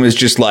assume is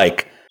just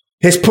like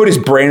has put his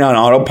brain on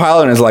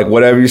autopilot and is like,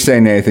 whatever you say,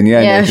 Nathan.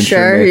 Yeah, Nathan,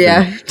 sure,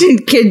 Nathan.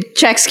 yeah.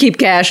 Checks keep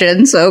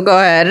cashing, so go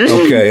ahead.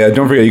 Okay,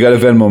 don't forget, you got to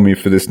Venmo me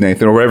for this,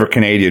 Nathan, or whatever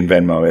Canadian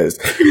Venmo is.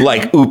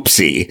 Like,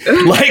 oopsie.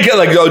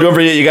 Oh, don't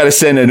forget, you got to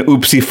send an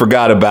oopsie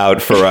forgot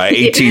about for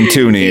 18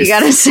 toonies. You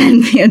got to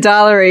send me a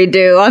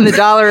 $1 on the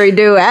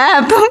 $1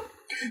 app.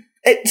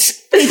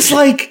 It's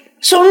like,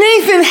 so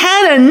Nathan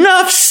had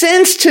enough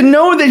sense to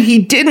know that he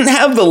didn't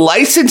have the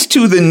license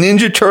to the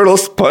Ninja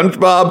Turtles,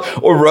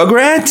 SpongeBob, or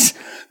Rugrats,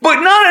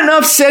 but not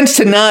enough sense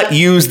to not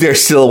use their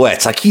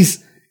silhouettes. Like he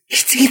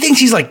thinks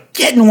he's like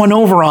getting one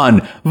over on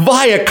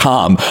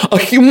Viacom, a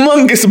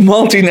humongous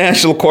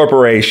multinational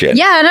corporation.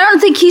 Yeah, and I don't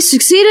think he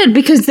succeeded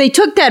because they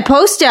took that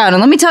post down.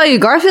 And let me tell you,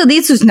 Garfield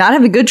Eats does not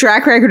have a good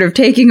track record of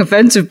taking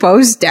offensive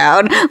posts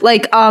down.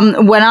 Like,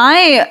 when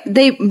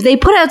they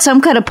put out some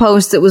kind of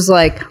post that was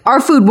like,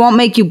 our food won't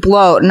make you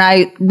bloat. And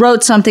I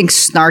wrote something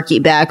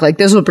snarky back, like,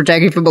 this will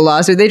protect you from a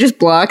lawsuit. They just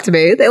blocked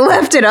me. They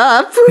left it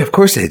up. Yeah, of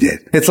course they did.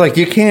 It's like,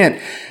 you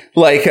can't.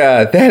 Like,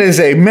 that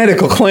is a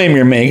medical claim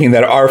you're making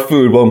that our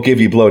food won't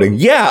give you bloating.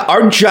 Yeah,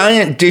 our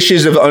giant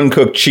dishes of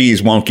uncooked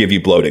cheese won't give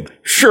you bloating.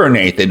 Sure,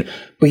 Nathan.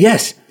 But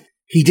yes,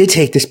 he did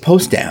take this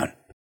post down.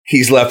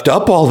 He's left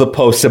up all the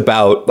posts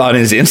on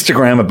his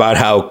Instagram about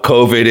how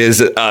COVID is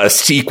a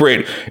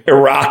secret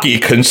Iraqi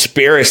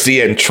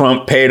conspiracy and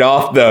Trump paid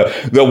off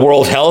the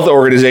World Health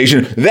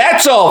Organization.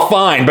 That's all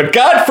fine, but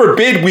God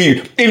forbid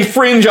we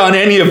infringe on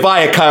any of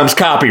Viacom's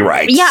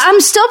copyrights. Yeah,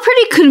 I'm still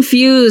pretty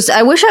confused.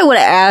 I wish I would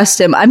have asked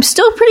him. I'm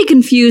still pretty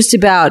confused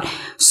about,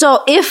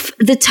 so if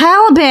the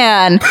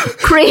Taliban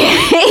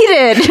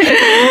created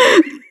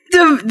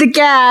the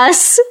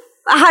gas,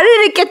 how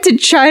did it get to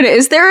China?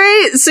 Is there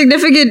a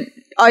significant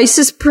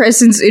ISIS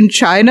presence in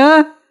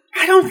China?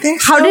 I don't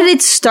think so. How did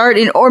it start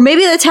or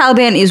maybe the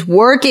Taliban is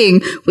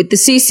working with the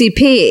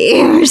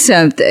CCP or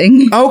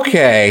something.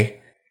 Okay.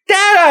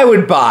 That I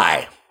would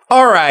buy.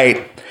 All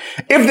right.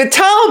 If the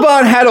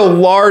Taliban had a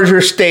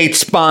larger state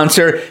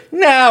sponsor,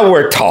 now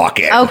we're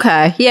talking.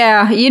 Okay.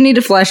 Yeah, you need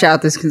to flesh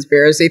out this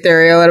conspiracy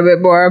theory a little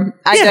bit more.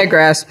 I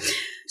digress.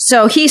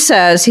 So he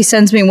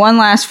sends me one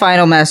last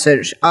final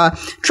message.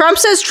 Trump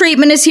says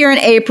treatment is here in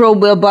April,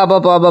 will blah, blah,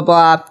 blah, blah,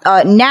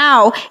 blah.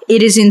 Now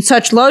it is in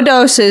such low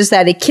doses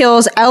that it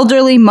kills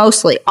elderly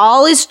mostly.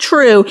 All is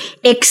true,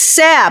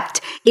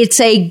 except it's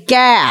a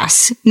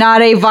gas,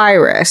 not a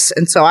virus.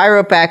 And so I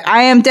wrote back,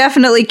 I am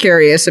definitely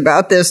curious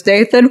about this,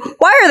 Nathan.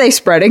 Why are they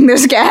spreading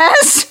this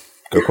gas?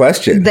 Good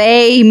question.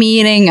 They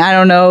meaning, I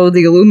don't know,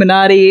 the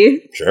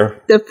Illuminati.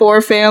 Sure. The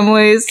four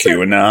families.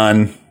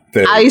 QAnon.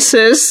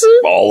 ISIS.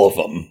 All of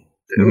them.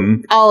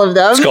 Mm-hmm. All of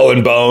them. Skull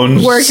and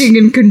Bones. Working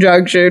in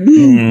conjunction.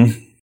 Mm-hmm.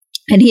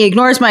 And he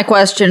ignores my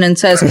question and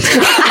says,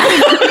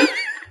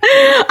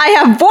 I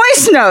have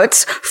voice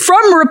notes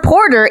from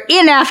reporter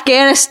in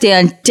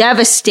Afghanistan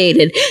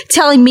devastated,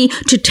 telling me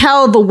to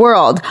tell the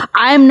world.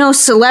 I am no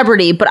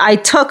celebrity, but I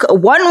took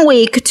 1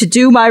 week to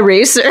do my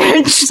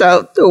research.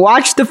 So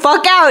watch the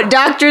fuck out,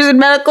 doctors and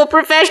medical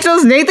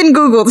professionals. Nathan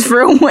Googled for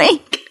a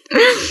week.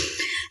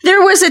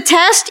 There was a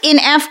test in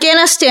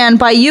Afghanistan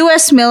by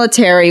U.S.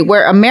 military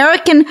where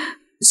American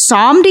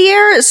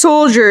Somdier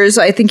soldiers,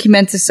 I think he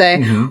meant to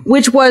say,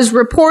 which was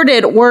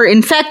reported were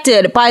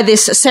infected by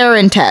this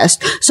sarin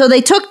test. So they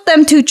took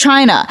them to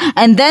China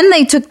and then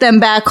they took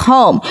them back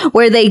home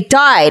where they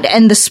died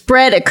and the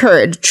spread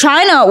occurred.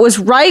 China was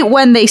right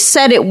when they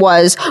said it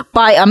was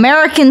by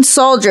American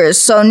soldiers.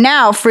 So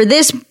now for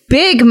this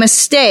big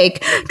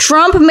mistake,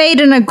 Trump made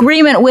an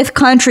agreement with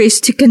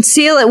countries to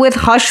conceal it with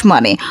hush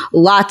money.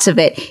 Lots of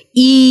it.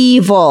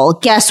 Evil.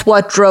 Guess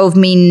what drove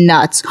me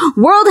nuts?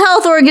 World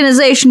Health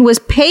Organization was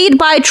paid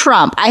by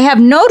Trump. I have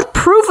no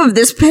proof of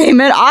this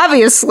payment,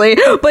 obviously,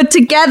 but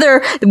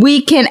together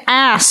we can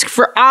ask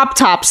for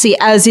autopsy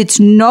as it's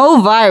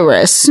no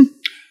virus.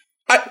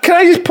 Can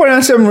I just point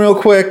out something real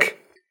quick?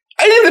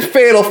 I think the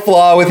fatal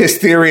flaw with his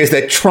theory is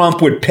that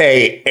Trump would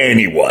pay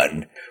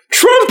anyone.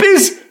 Trump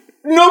is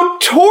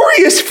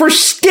notorious for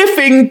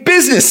stiffing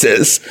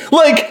businesses.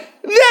 Like,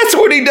 that's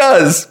what he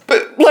does.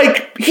 But,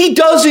 like, he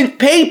doesn't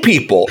pay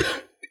people.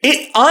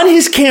 On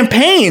his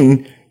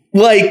campaign,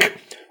 like,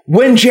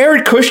 when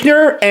Jared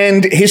Kushner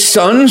and his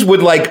sons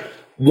would, like,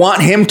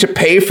 want him to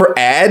pay for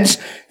ads,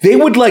 they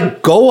would,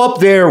 like, go up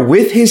there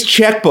with his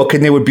checkbook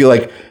and they would be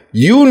like,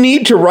 you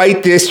need to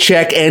write this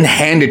check and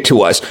hand it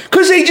to us.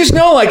 Because they just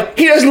know, like,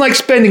 he doesn't like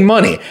spending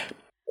money.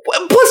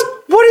 Plus,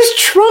 what does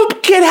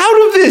Trump get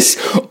out of this?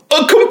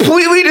 A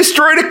completely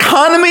destroyed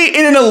economy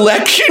in an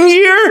election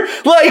year?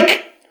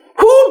 Like,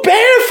 who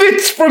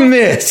benefits from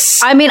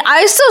this? I mean,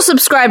 I still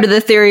subscribe to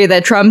the theory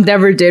that Trump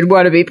never did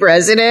want to be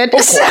president.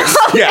 So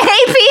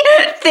maybe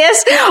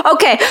this...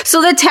 Okay,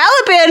 so the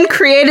Taliban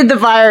created the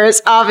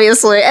virus,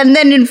 obviously, and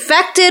then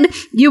infected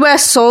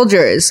U.S.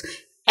 soldiers.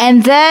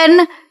 And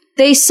then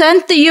they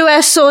sent the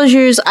U.S.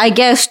 soldiers, I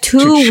guess, to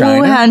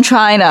Wuhan,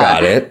 China.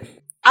 Got it.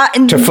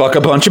 To fuck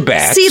a bunch of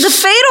bats. See, the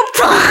fatal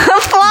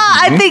flaw,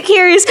 I think,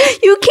 here is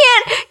you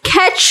can't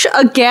catch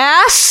a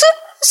gas.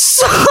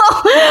 So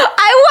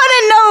I want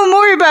to know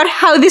more about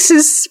how this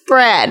is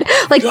spread.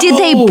 Like, did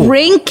they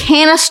bring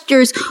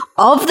canisters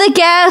of the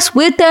gas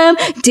with them?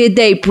 Did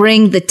they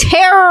bring the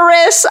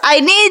terrorists? I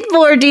need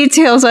more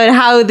details on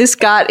how this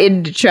got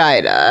into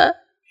China.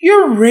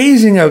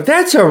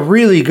 That's a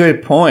really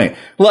good point.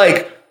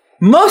 Like,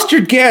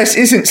 mustard gas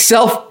isn't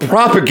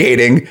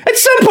self-propagating. At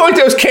some point,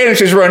 those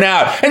canisters run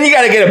out, and you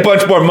got to get a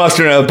bunch more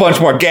mustard and a bunch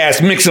more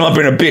gas, mix them up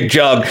in a big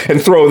jug,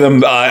 and throw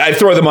them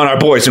on our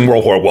boys in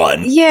World War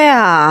I.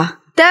 Yeah,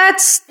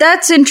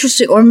 that's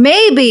interesting. Or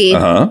maybe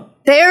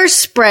they're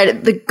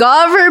spread, the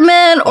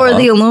government or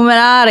the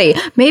Illuminati,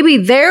 maybe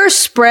they're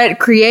spread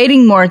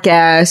creating more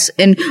gas.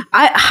 And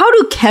how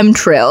do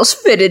chemtrails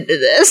fit into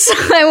this?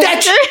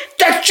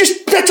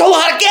 That's a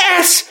lot of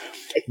gas.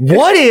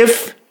 What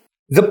if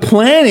the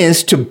plan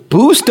is to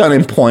boost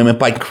unemployment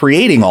by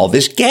creating all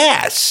this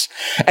gas?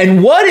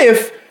 And what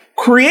if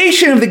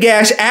creation of the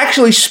gas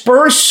actually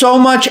spurs so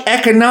much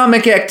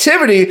economic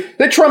activity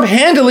that Trump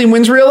handily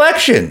wins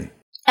re-election?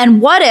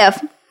 And what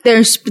if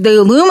there's the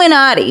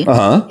Illuminati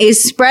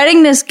is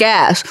spreading this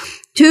gas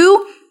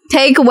to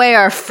take away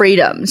our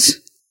freedoms?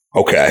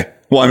 Okay.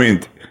 Well, I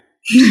mean,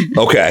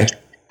 okay.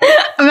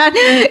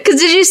 Because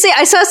did you see?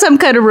 I saw some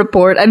kind of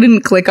report. I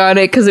didn't click on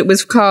it because it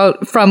was called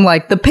from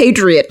like the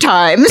Patriot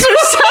Times or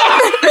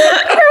something.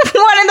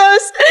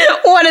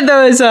 one of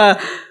those.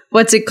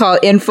 What's it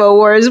called?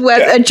 InfoWars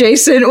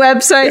adjacent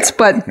websites,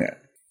 but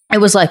it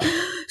was like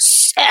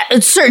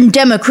a certain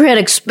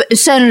Democratic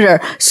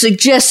senator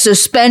suggests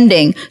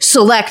suspending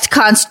select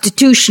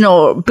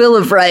constitutional Bill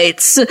of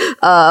Rights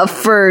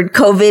for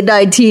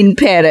COVID-19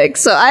 panic.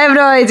 So I have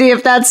no idea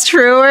if that's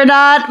true or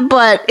not,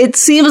 but it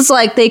seems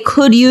like they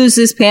could use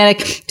this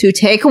panic to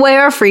take away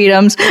our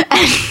freedoms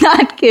and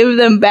not give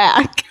them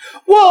back.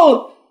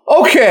 Well,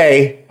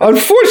 okay.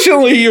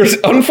 Unfortunately,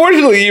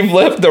 you've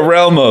left the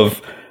realm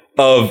of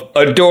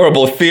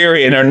adorable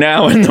theory and are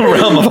now in the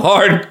realm of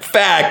hard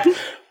fact.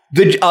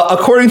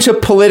 According to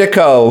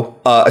Politico,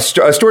 a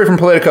story from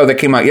Politico that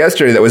came out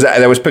yesterday that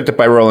was picked up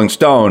by Rolling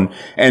Stone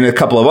and a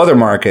couple of other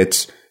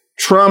markets,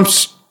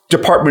 Trump's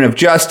Department of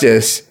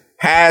Justice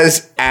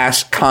has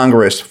asked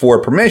Congress for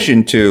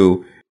permission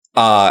to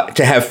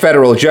have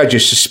federal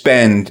judges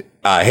suspend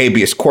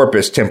habeas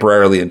corpus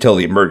temporarily until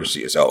the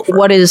emergency is over.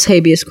 What is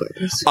habeas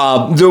corpus?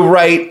 The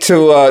right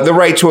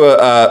to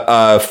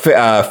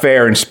a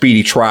fair and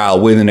speedy trial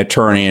with an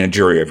attorney and a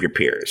jury of your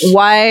peers.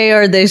 Why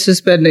are they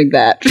suspending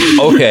that?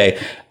 Okay.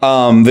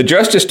 The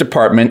Justice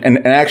Department,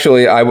 and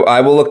actually I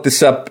will look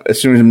this up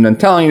as soon as I'm done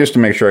telling you just to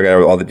make sure I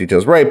got all the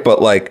details right.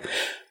 But like,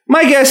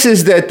 my guess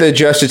is that the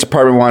Justice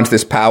Department wants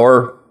this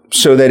power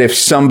so that if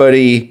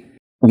somebody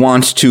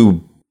wants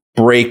to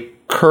break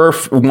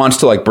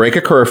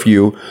a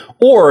curfew,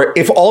 or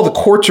if all the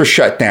courts are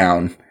shut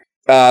down,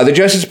 the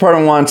Justice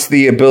Department wants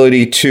the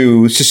ability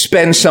to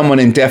suspend someone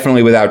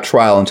indefinitely without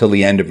trial until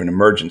the end of an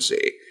emergency.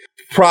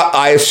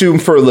 I assume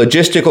for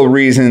logistical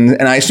reasons,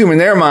 and I assume in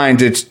their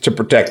minds it's to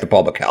protect the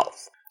public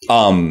health.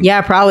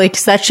 Yeah, probably,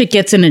 because that shit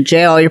gets into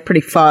jail. You're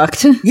pretty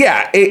fucked.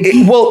 Yeah,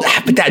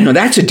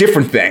 that's a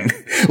different thing.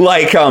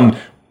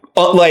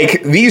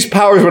 Like these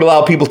powers would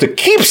allow people to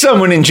keep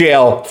someone in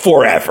jail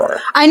forever.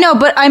 I know,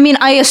 but I mean,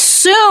 I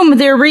assume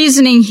their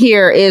reasoning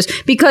here is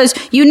because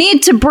you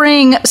need to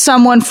bring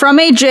someone from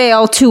a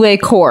jail to a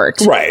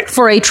court, right,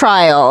 for a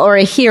trial or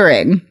a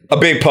hearing. A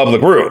big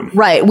public room.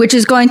 Right, which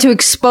is going to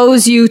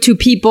expose you to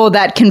people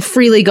that can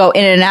freely go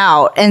in and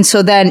out. And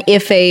so then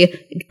if a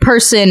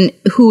person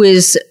who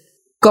is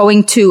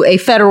going to a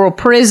federal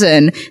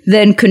prison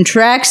then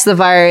contracts the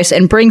virus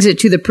and brings it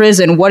to the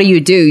prison, what do?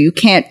 You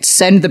can't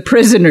send the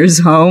prisoners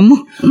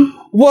home.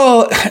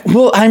 Well,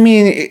 I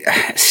mean,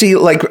 see,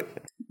 like,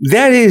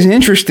 that is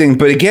interesting.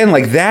 But again,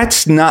 like,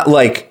 that's not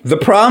like the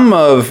problem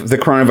of the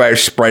coronavirus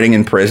spreading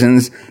in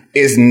prisons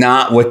is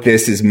not what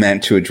this is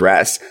meant to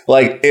address.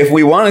 Like, if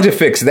we wanted to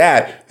fix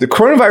that, the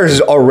coronavirus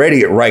is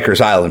already at Rikers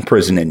Island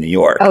prison in New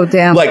York. Oh,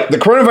 damn. Like, the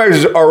coronavirus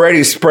is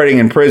already spreading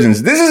in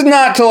prisons. This is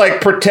not to,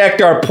 like,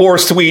 protect our poor,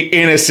 sweet,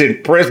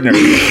 innocent prisoners.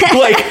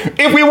 Like,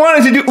 if we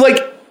wanted to do,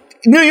 like,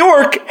 New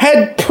York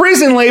had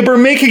prison labor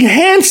making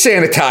hand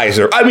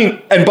sanitizer. I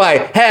mean, and by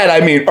had,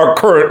 I mean are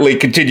currently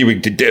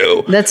continuing to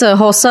do. That's a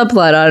whole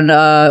subplot on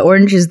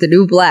Orange is the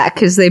New Black,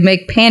 because they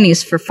make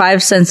panties for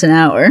 5 cents an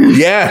hour.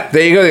 Yeah,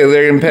 there you go.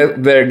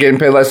 They're getting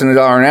paid less than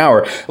 $1 an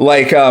hour.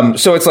 Like,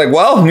 so it's like,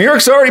 well, New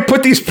York's already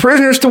put these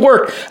prisoners to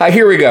work.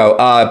 Here we go.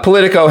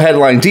 Politico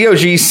headline: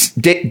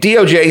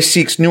 DOJ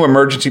seeks new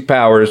emergency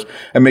powers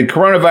amid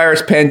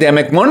coronavirus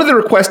pandemic. One of the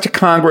requests to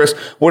Congress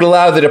would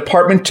allow the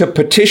department to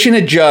petition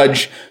a judge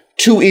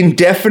to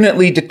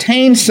indefinitely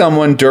detain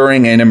someone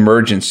during an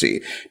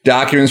emergency.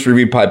 Documents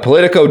reviewed by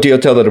Politico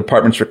detail the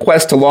department's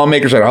request to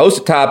lawmakers on a host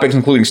of topics,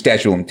 including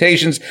statute of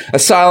limitations,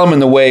 asylum,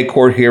 and the way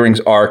court hearings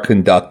are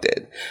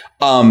conducted.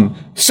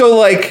 So,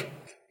 like,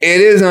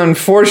 it is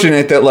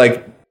unfortunate that,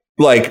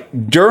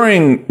 like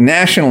during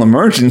national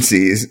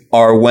emergencies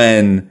are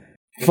when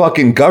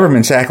fucking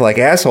governments act like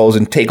assholes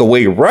and take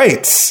away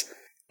rights.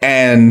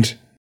 And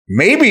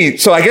maybe,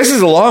 so I guess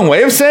it's a long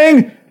way of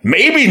saying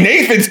maybe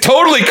Nathan's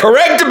totally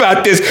correct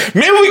about this.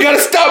 Maybe we got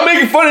to stop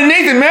making fun of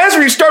Nathan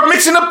Mazri and start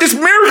mixing up this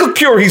miracle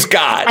cure he's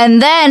got.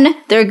 And then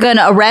they're going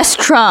to arrest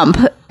Trump,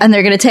 and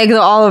they're going to take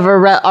all of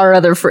our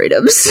other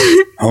freedoms.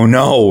 Oh,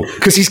 no,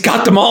 because he's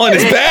got them all in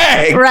his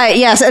bag. Right,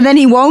 yes. And then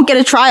he won't get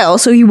a trial,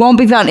 so he won't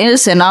be found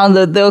innocent.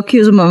 They'll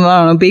accuse him of, I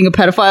don't know, being a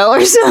pedophile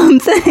or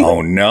something.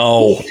 Oh,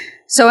 no.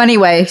 So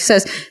anyway, he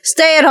says,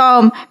 stay at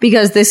home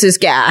because this is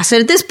gas. And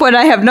at this point,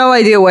 I have no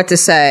idea what to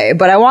say,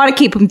 but I want to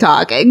keep him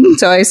talking.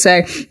 So I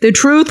say, the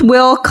truth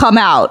will come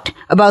out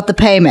about the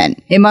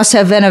payment. It must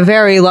have been a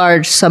very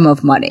large sum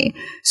of money.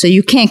 So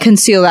you can't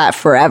conceal that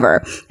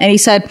forever. And he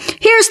said,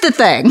 here's the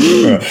thing.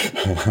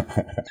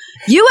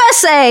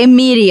 USA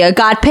media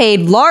got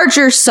paid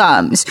larger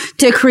sums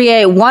to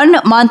create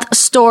 1 month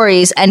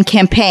stories and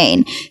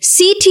campaign.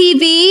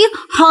 CTV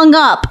hung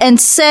up and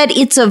said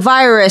it's a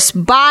virus.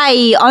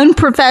 Bye,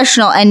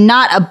 unprofessional and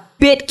not a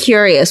bit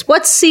curious.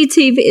 What's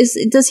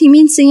CTV? Does he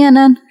mean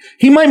CNN?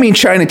 He might mean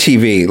China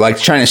TV, like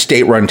China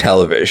state-run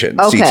television,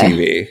 okay.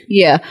 CTV.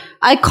 Yeah.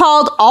 I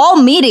called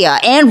all media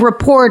and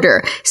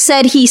reporter,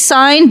 said he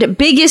signed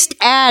biggest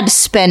ad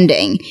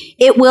spending.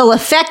 It will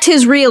affect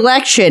his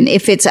re-election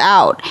if it's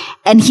out.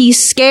 And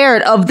he's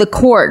scared of the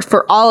court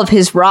for all of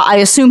his I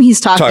assume he's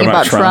talking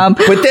about Trump.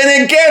 But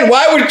then again,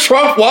 why would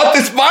Trump want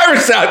this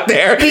virus out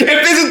there if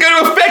this is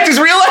going to affect his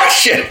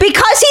re-election?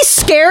 Because he's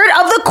scared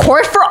of the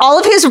court for all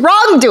of his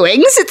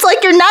wrongdoings. It's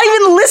like you're not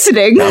even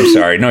listening. No, I'm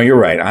sorry. No, you're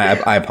right.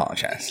 I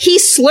apologize. He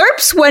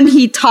slurps when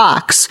he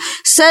talks,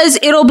 says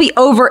it'll be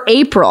over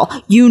April.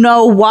 You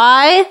know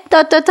why?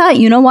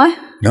 You know why?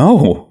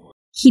 No.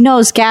 He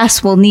knows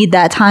gas will need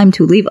that time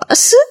to leave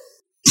us.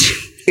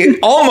 It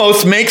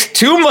almost makes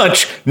too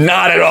much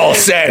not at all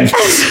sense.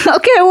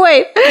 Okay,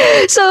 wait.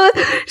 So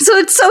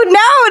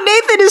now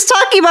Nathan is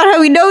talking about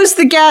how he knows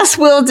the gas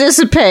will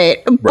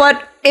dissipate. Right.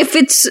 But if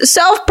it's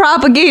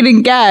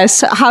self-propagating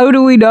gas, how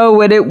do we know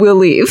when it will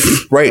leave?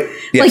 Right.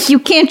 Yes. Like, you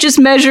can't just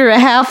measure a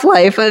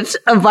half-life of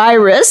a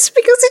virus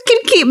because it can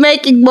keep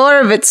making more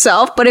of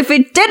itself. But if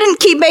it didn't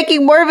keep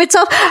making more of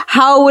itself,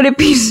 how would it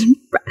be?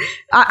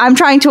 I'm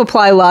trying to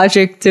apply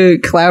logic to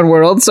Cloud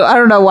World, so I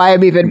don't know why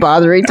I'm even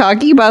bothering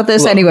talking about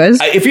this. Look, anyways.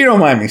 If you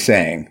don't mind me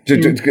saying,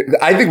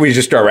 I think we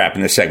just start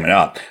wrapping this segment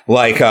up.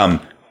 Like,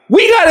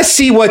 we got to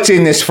see what's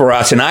in this for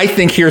us. And I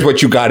think here's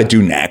what you got to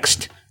do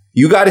next.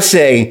 You got to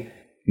say,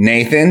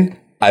 Nathan,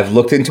 I've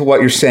looked into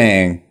what you're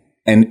saying,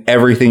 and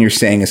everything you're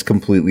saying is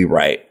completely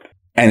right.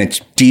 And it's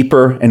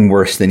deeper and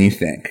worse than you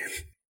think.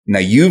 Now,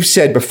 you've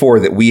said before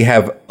that we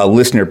have a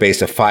listener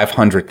base of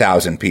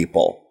 500,000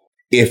 people.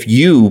 If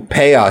you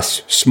pay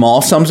us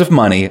small sums of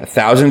money,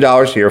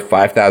 $1,000 here,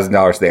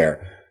 $5,000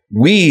 there,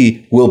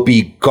 we will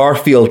be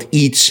Garfield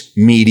Eats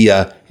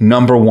Media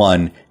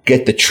 #1.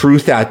 Get the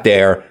truth out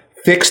there.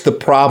 Fix the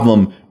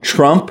problem.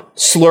 Trump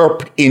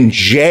slurped in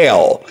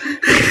jail.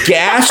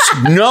 Gas,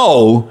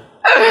 no.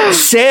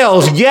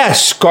 Sales,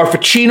 yes.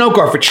 Garfuccino.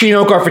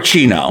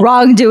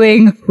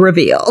 Wrongdoing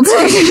revealed.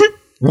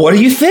 What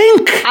do you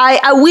think?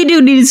 We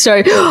do need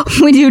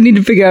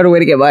to figure out a way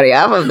to get money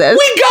off of this.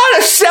 We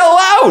gotta sell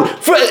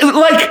out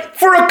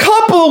for a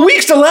couple of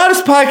weeks. The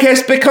Loudest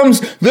Podcast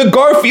becomes the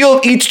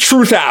Garfield Eats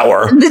Truth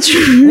Hour.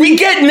 We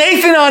get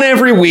Nathan on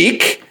every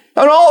week,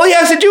 and all he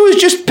has to do is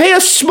just pay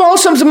us small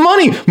sums of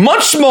money,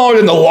 much smaller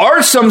than the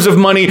large sums of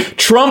money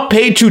Trump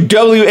paid to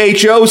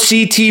WHO,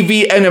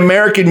 CTV, and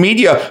American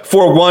media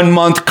for 1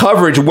 month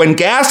coverage when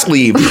gas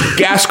leaves.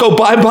 Gas go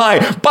bye-bye.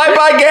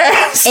 Bye-bye,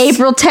 gas.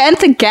 April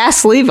 10th,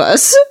 gas leave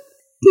us.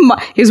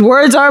 His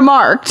words are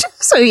marked.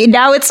 So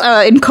now it's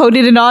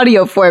encoded in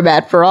audio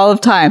format for all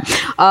of time.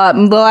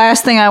 The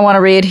last thing I want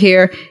to read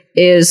here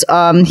is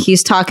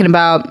he's talking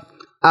about...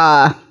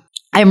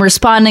 I'm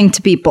responding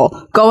to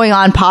people going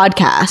on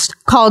podcast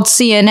called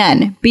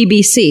CNN,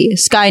 BBC,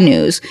 Sky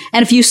News,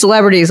 and a few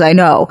celebrities I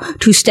know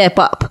to step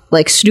up,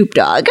 like Snoop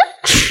Dogg.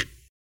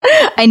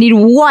 I need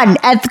one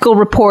ethical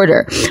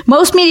reporter.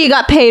 Most media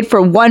got paid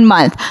for 1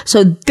 month,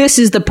 so this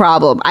is the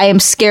problem. I am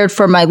scared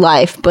for my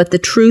life, but the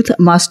truth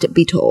must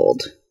be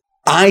told.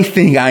 I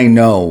think I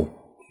know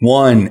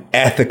one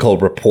ethical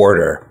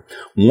reporter.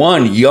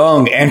 One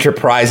young,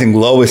 enterprising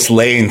Lois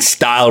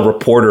Lane-style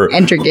reporter.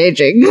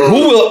 Entergaging.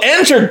 Who will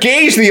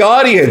entergage the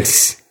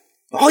audience.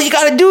 All you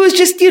gotta do is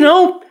just, you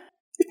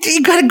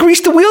gotta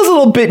grease the wheels a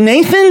little bit,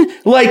 Nathan.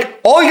 Like,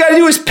 all you gotta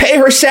do is pay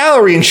her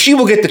salary and she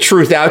will get the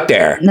truth out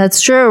there.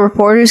 That's true.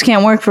 Reporters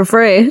can't work for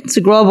free. It's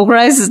a global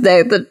crisis,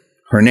 Nathan.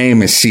 Her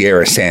name is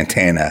Sierra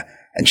Santana,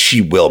 and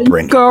she will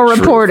bring Girl you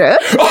the reporter.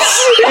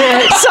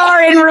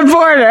 Sorry,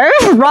 reporter.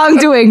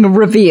 Wrongdoing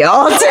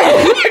revealed.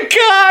 Oh, my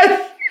God.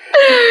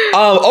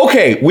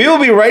 Okay, we will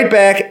be right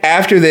back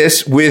after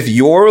this with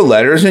your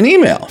letters and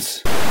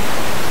emails.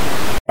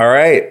 All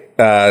right.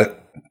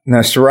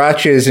 Now,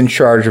 Sriracha is in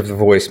charge of the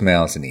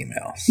voicemails and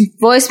emails.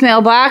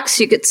 Voicemail box.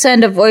 You could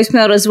send a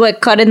voicemail to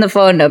Zwick. Cut in the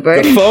phone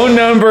number. The phone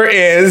number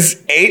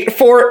is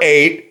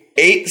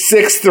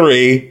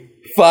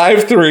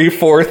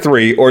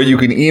 848-863-5343, or you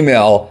can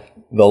email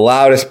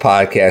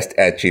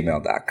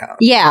theloudestpodcast@gmail.com.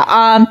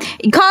 Yeah.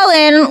 Call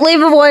in,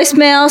 leave a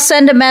voicemail,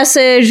 send a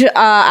message.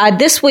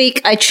 This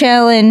week I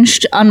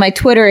challenged on my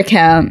Twitter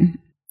account.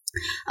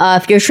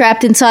 If you're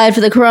trapped inside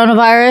for the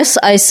coronavirus,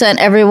 I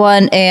sent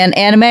everyone an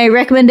anime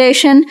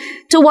recommendation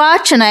to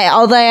watch, and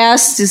all I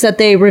asked is that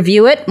they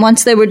review it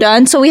once they were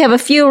done. So we have a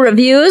few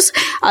reviews.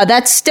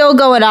 That's still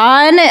going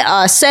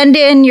on. Send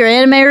in your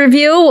anime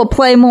review. We'll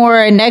play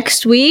more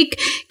next week.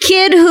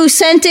 Kid who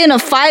sent in a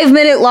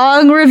 5-minute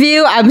long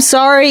review, I'm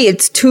sorry,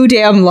 it's too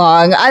damn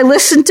long. I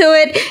listened to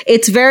it.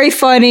 It's very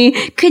funny.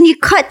 Can you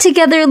cut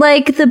together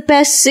like the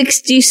best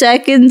 60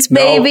 seconds,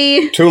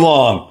 baby? No, too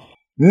long.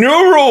 New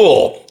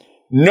rule.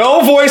 No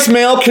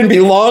voicemail can be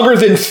longer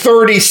than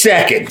 30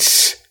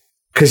 seconds.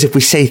 Because if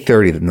we say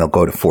 30, then they'll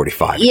go to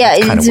 45. Yeah,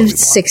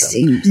 it's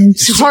 60.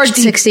 It's hard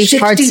 60.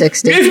 Hard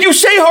 60. If you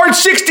say hard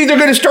 60, they're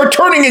going to start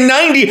turning in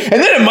 90, and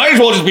then it might as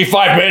well just be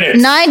 5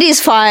 minutes.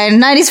 90's fine.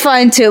 90's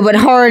fine too, but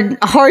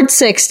hard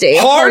 60.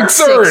 Hard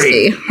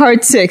 30.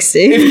 Hard 60.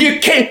 If you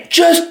can't,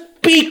 just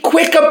be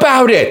quick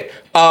about it.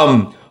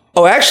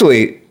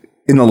 Actually,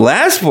 in the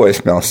last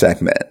voicemail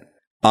segment,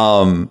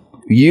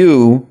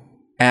 you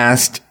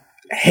asked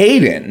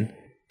Hayden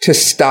to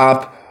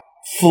stop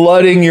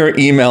flooding your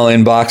email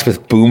inbox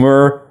with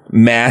boomer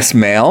mass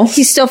mail.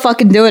 He's still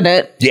fucking doing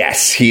it.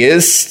 Yes, he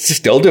is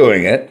still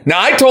doing it.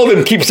 Now, I told him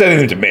to keep sending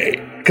them to me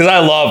because I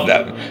love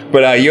them.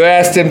 But you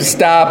asked him to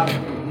stop.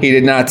 He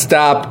did not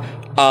stop.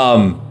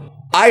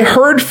 I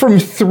heard from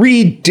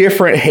 3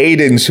 different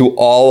Haydens who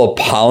all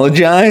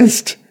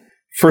apologized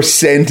for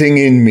sending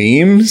in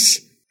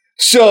memes.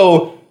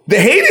 So the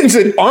Haydens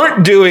that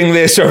aren't doing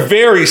this are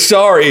very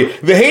sorry.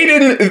 The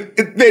Hayden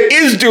that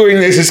is doing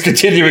this is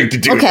continuing to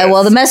do this. Okay,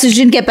 well, the message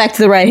didn't get back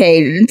to the right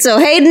Hayden. So,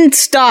 Hayden,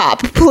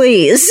 stop,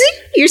 please.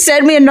 You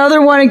sent me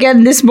another one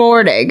again this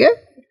morning.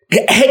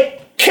 Hey,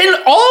 can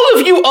all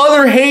of you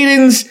other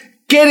Haydens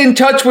get in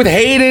touch with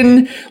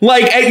Hayden,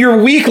 like at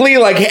your weekly,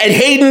 like at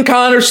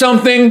HaydenCon or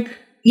something?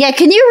 Yeah,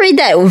 can you read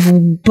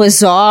that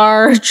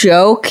bizarre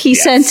joke he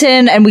sent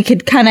in, and we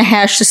could kind of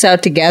hash this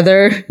out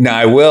together? No,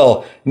 I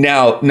will.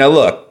 Now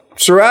look,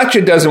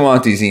 Sriracha doesn't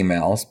want these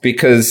emails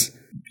because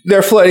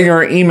they're flooding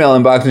her email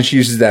inbox and she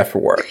uses that for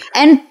work.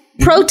 And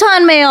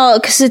Proton Mail,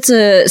 because it's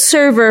a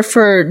server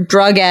for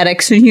drug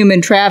addicts and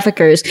human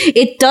traffickers,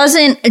 it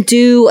doesn't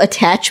do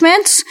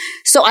attachments,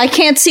 so I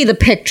can't see the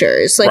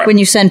pictures, like when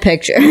you send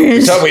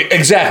pictures.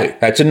 Exactly.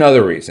 That's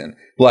another reason.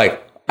 Like,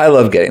 I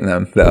love getting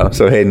them, though.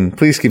 So, Hayden,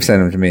 please keep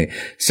sending them to me.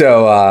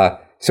 So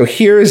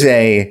here's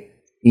a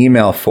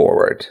email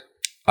forward.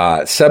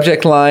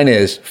 Subject line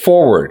is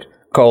forward,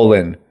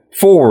 good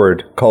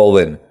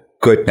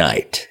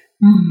night.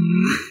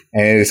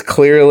 And it is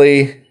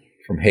clearly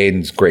from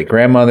Hayden's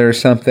great-grandmother or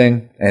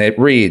something. And it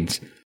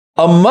reads,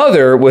 a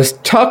mother was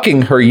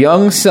tucking her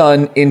young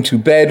son into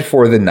bed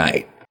for the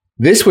night.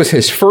 This was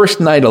his first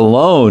night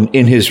alone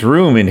in his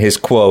room in his,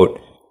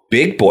 quote,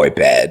 big boy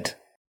bed.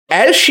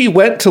 As she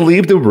went to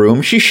leave the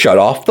room, she shut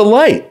off the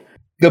light.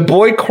 The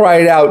boy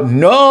cried out,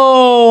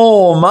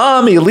 no,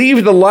 Mommy,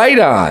 leave the light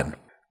on.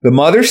 The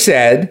mother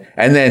said,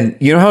 and then,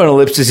 you know how an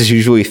ellipsis is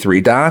usually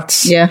 3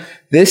 dots? Yeah.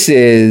 This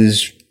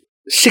is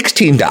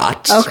 16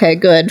 dots. Okay,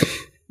 good.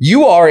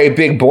 You are a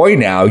big boy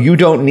now. You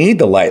don't need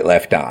the light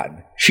left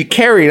on. She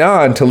carried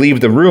on to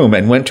leave the room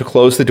and went to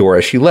close the door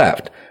as she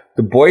left.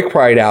 The boy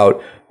cried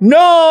out,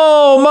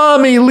 no,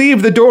 Mommy,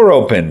 leave the door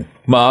open.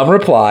 Mom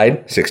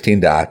replied,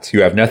 16 dots.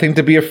 You have nothing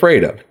to be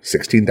afraid of.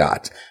 16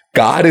 dots.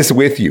 God is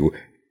with you.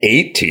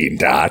 18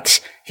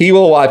 dots. He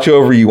will watch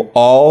over you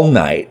all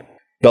night.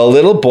 The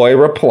little boy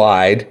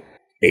replied,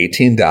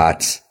 18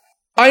 dots.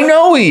 I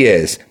know he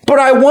is, but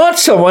I want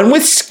someone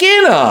with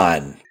skin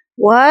on.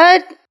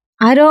 What?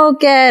 I don't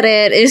get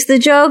it. Is the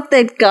joke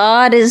that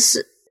God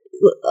is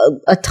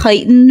a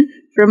Titan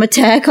from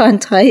Attack on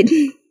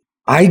Titan?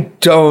 I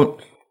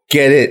don't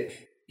get it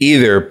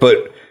either,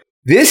 but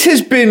this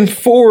has been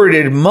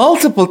forwarded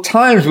multiple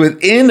times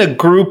within a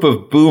group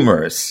of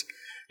boomers.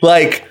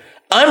 Like,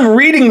 I'm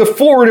reading the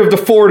forward of the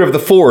forward of the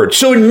forward.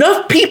 So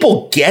enough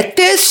people get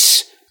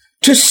this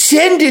to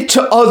send it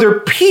to other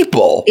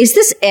people. Is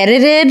this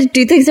edited?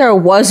 Do you think there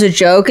was a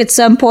joke at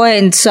some point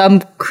and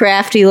some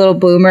crafty little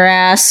boomer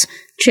ass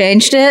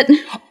changed it?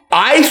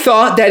 I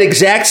thought that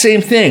exact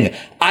same thing.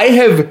 I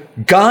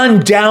have gone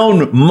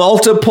down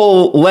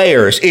multiple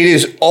layers. It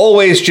is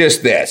always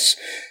just this.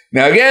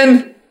 Now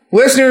again,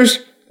 listeners,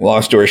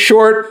 long story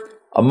short,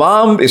 a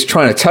mom is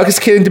trying to tuck his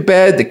kid into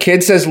bed. The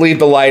kid says, leave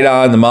the light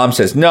on. The mom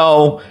says,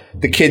 no.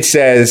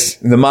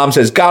 The mom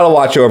says, God will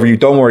watch over you.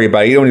 Don't worry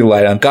about it. You don't need the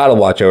light on. God will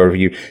watch over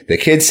you. The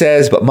kid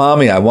says, but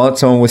Mommy, I want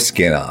someone with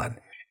skin on.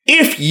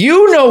 If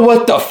you know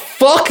what the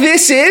fuck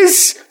this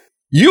is,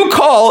 you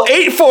call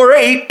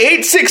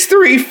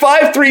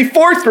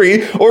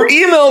 848-863-5343 or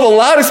email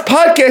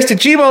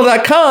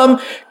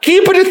theloudestpodcast@gmail.com.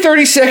 Keep it at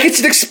 30 seconds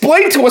and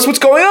explain to us what's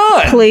going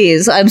on.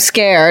 Please, I'm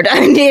scared.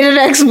 I need an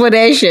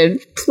explanation.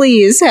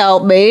 Please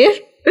help me.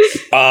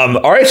 All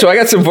right, so I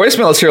got some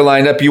voicemails here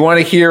lined up. You want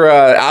to hear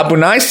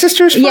Abunai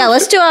Sisters first? Yeah,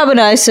 let's do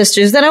Abunai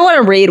Sisters. Then I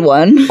want to read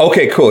one.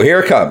 Okay, cool. Here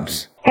it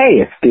comes.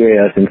 Hey,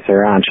 Asterios and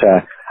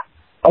Sarancha.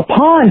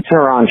 Upon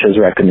Sarancha's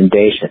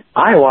recommendation,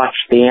 I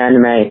watched the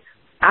anime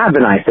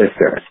Abonai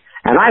Sisters,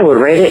 and I would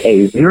rate it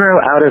a 0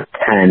 out of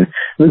 10.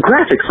 The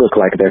graphics look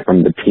like they're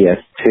from the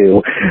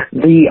PS2.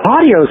 The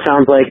audio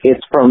sounds like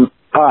it's from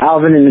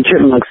Alvin and the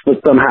Chipmunks,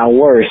 but somehow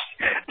worse.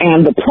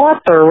 And the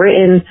plots are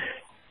written,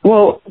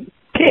 well,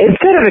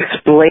 instead of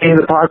explaining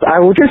the plots, I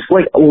will just,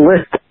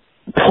 list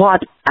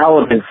plot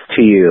elements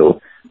to you.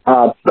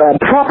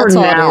 Proper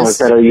nouns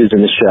that are used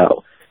in the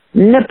show.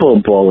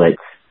 Nipple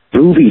bullets,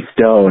 booby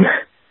stone,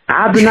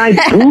 Abonai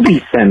booby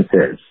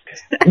sensors.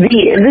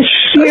 The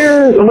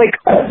sheer,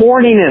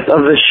 horniness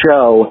of the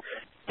show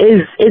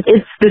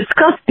it's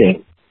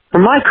disgusting for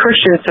my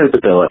Christian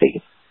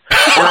sensibility.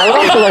 And I would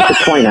also like to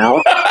point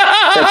out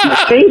that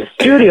the same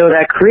studio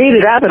that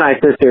created Abonai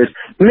Sisters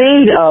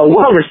made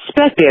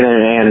well-respected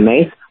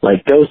animes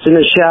like Ghost in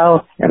the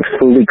Shell and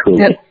Fooly Cooly.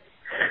 Yep.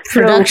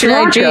 Production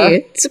IG.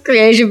 It's a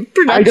creation.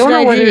 Production I don't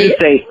know whether to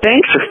say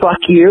thanks or fuck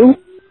you,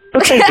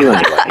 but thank you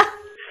anyway.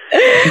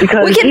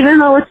 Because even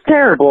though it's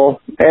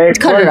terrible,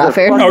 cut it off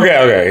here.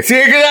 Okay. See,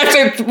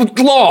 that's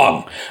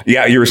long.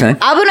 Yeah, you were saying?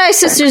 Abonai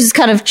Sisters is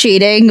kind of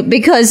cheating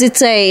because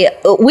it's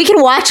we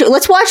can watch it.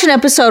 Let's watch an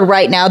episode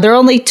right now. They're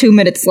only 2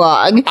 minutes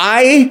long.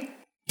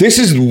 This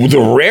is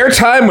the rare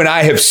time when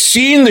I have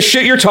seen the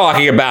shit you're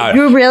talking about.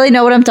 You really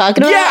know what I'm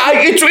talking about? Yeah,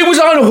 it was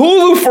on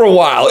Hulu for a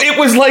while. It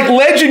was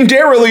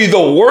legendarily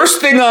the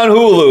worst thing on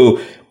Hulu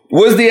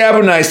was the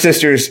Abonai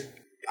Sisters.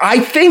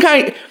 I think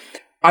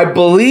I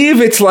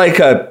believe it's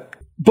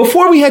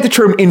before we had the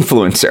term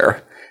influencer,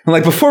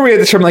 and before we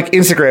had the term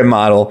Instagram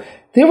model,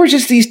 they were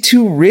just these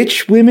two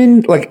rich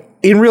women,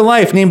 in real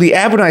life, named the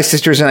Abonai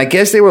Sisters, and I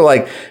guess they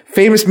were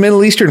famous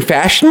Middle Eastern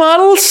fashion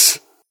models.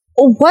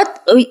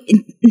 What?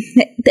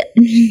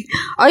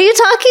 Are you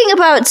talking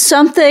about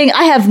something?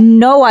 I have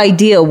no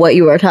idea what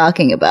you are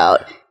talking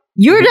about.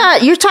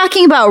 You're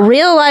talking about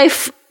real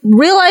life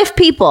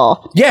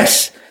people.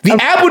 Yes. The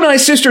Abonai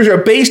Sisters are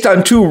based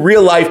on two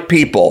real-life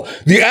people.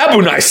 The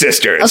Abonai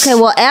Sisters. Okay,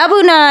 well,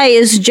 Abonai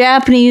is a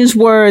Japanese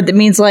word that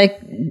means,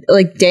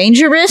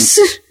 dangerous.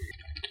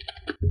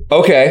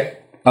 Okay,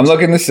 I'm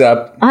looking this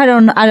up.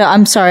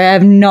 I'm sorry, I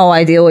have no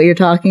idea what you're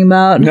talking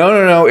about.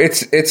 No,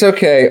 it's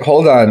okay.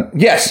 Hold on.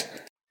 Yes,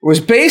 it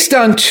was based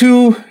on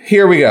two...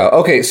 Here we go.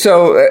 Okay,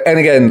 so, and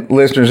again,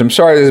 listeners, I'm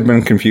sorry this has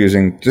been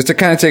confusing. Just to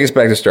kind of take us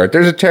back to start,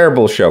 there's a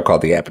terrible show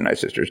called The Abonai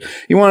Sisters.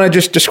 You want to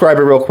just describe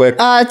it real quick?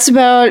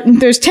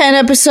 There's 10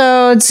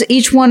 episodes.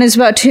 Each one is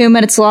about 2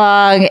 minutes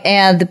long.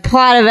 And the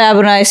plot of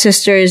Abonai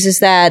Sisters is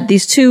that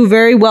these two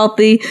very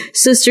wealthy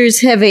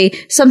sisters have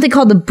something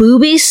called the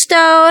booby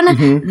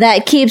stone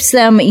that keeps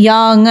them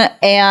young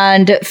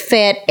and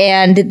fit.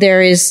 And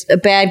there is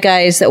bad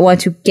guys that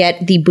want to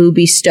get the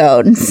booby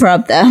stone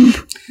from them.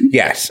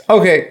 Yes.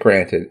 Okay,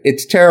 granted.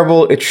 It's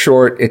terrible, it's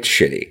short, it's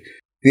shitty.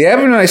 The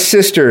Abonai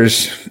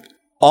Sisters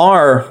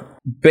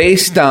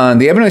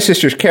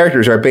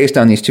characters are based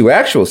on these two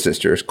actual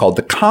sisters called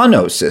the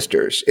Kano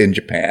sisters in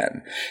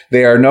Japan.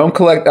 They are known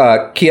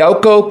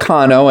Kyoko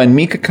Kano and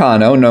Mika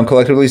Kano, known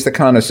collectively as the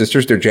Kano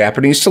sisters. They're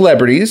Japanese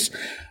celebrities.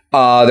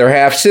 They're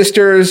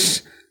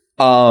half-sisters.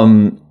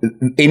 In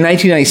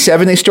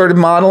 1997, they started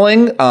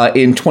modeling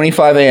in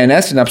 25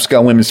 ANS, an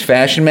upscale women's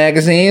fashion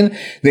magazine.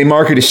 They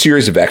market a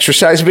series of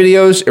exercise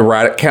videos,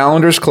 erotic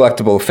calendars,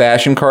 collectible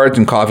fashion cards,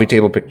 and coffee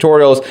table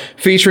pictorials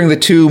featuring the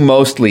two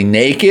mostly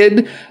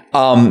naked.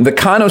 The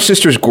Kano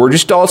sisters'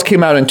 gorgeous dolls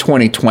came out in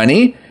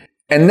 2020.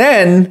 And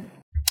then,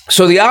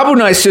 so the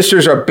Abonai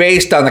sisters are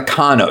based on the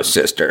Kano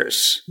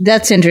sisters.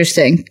 That's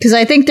interesting, because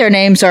I think their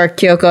names are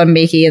Kyoko and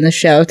Miki in the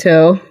show,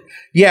 too.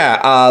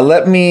 Yeah,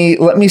 let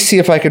me see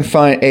if I can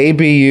find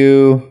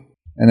ABU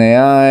and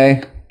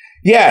AI.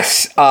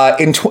 Yes,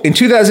 in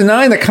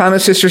 2009, the Kano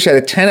sisters had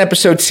a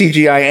 10-episode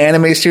CGI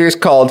anime series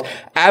called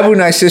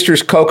Abonai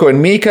Sisters Coco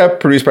and Mika,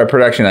 produced by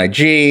Production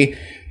IG.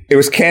 It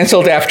was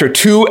canceled after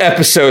 2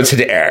 episodes had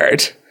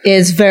aired.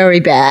 It's very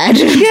bad.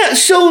 Yeah,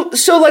 so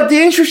the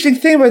interesting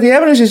thing about the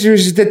Abonai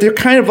sisters is that they're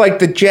kind of like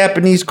the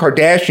Japanese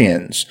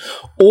Kardashians,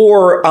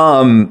 or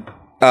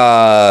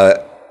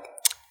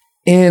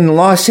in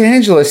Los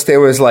Angeles,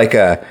 there was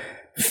a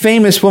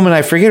famous woman,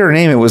 I forget her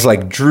name. It was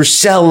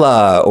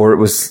Drusilla, or it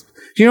was,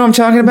 do you know what I'm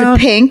talking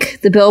about?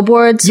 The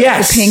billboards.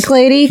 Yes. The pink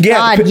lady.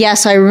 Yeah, God,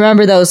 yes, I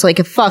remember those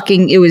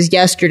it was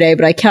yesterday,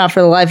 but I cannot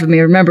for the life of me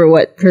remember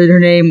what her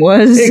name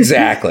was.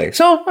 Exactly.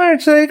 So, all right,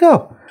 so there you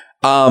go.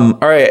 All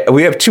right,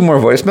 we have 2 more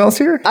voicemails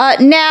here.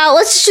 Now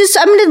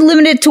I'm going to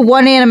limit it to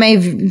one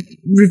anime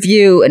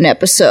review an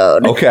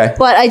episode. Okay.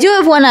 But I do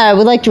have one I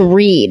would like to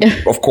read.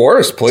 Of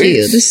course,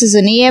 please. This is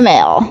an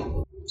email.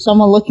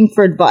 Someone looking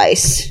for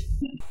advice.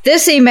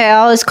 This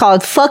email is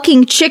called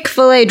Fucking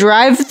Chick-fil-A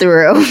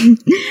Drive-Thru.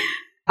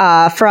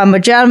 from a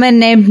gentleman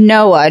named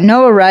Noah.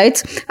 Noah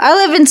writes, I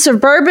live in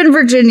suburban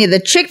Virginia. The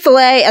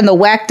Chick-fil-A and the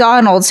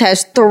McDonald's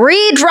has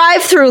 3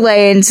 drive-through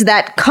lanes.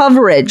 That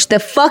coverage. The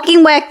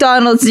fucking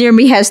McDonald's near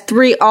me has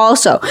 3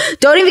 also.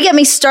 Don't even get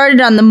me started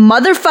on the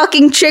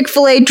motherfucking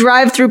Chick-fil-A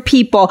drive-through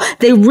people.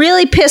 They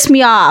really piss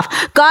me off.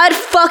 God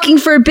fucking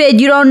forbid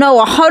you don't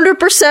know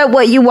 100%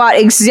 what you want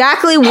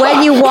exactly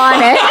when you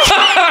want it.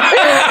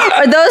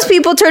 Or those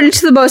people turn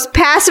into the most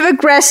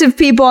passive-aggressive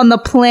people on the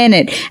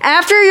planet.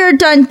 After you're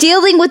done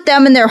dealing with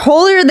them and their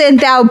holier than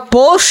thou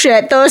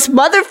bullshit, those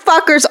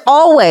motherfuckers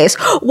always,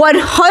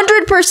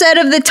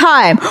 100% of the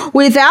time,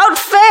 without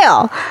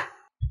fail,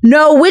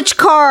 know which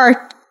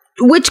car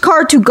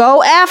to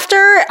go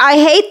after. I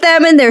hate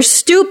them and their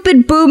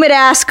stupid boom-it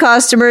ass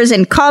customers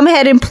and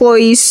cumhead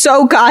employees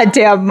so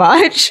goddamn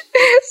much.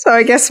 So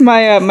I guess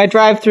my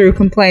drive-through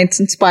complaints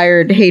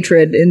inspired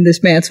hatred in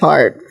this man's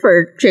heart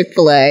for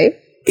Chick-fil-A.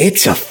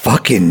 It's a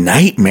fucking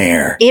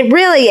nightmare. It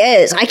really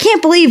is. I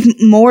can't believe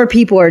more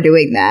people are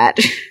doing that.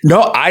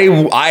 No,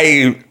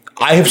 I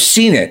have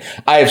seen it.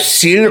 I've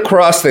seen it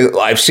across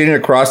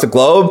the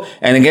globe.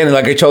 And again,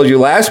 like I told you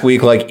last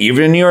week, like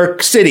even in New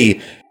York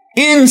City,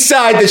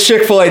 inside the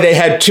Chick-fil-A, they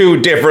had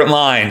 2 different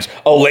lines.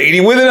 A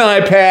lady with an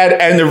iPad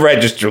and the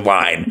register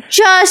line.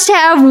 Just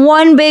have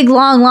one big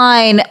long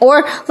line,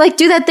 or like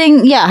do that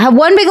thing. Yeah, have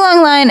one big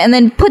long line and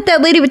then put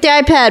that lady with the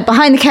iPad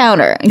behind the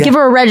counter and give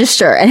her a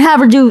register and have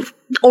her do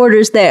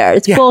orders there.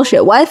 It's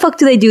bullshit. Why the fuck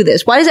do they do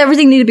this? Why does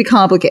everything need to be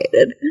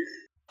complicated?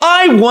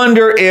 I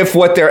wonder if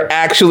what they're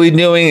actually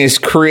doing is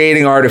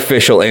creating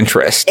artificial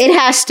interest. It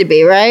has to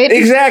be, right?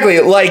 Exactly.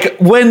 Like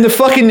when the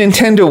fucking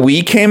Nintendo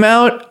Wii came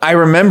out, I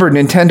remember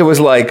Nintendo was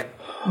like,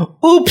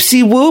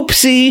 oopsie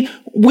whoopsie,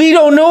 we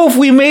don't know if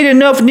we made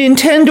enough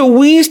Nintendo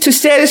Wiis to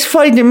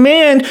satisfy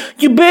demand.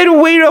 You better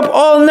wait up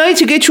all night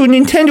to get you a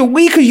Nintendo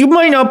Wii because you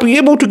might not be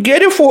able to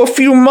get it for a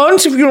few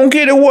months if you don't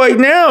get it right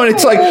now. And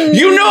it's like,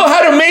 you know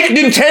how to make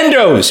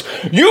Nintendos.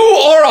 You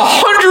are a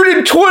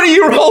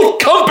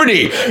 120-year-old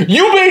company.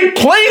 You made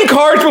playing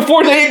cards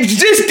before they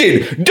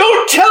existed.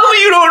 Don't tell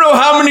me you don't know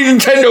how many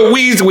Nintendo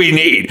Wiis we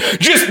need.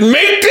 Just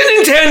make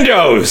the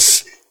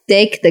Nintendos.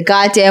 Make the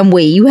goddamn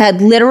Wii. You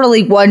had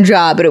literally one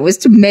job, and it was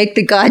to make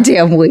the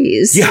goddamn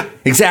Wiis. Yeah,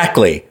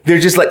 exactly. They're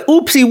just like,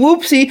 oopsie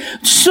whoopsie,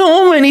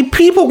 so many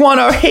people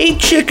want our hate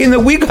chicken that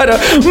we gotta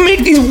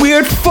make these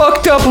weird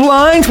fucked up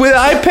lines with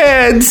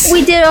iPads.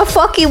 We did a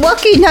fucky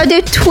wucky, now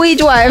they're tweet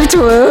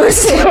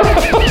drive-thrus.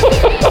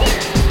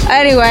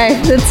 Anyway,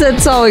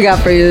 that's all we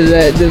got for you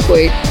this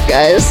week,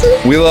 guys.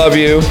 We love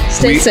you.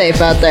 Stay safe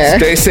out there.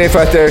 Stay safe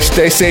out there.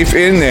 Stay safe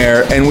in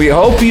there. And we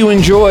hope you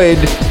enjoyed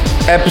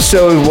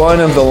episode 1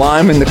 of the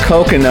Lime and the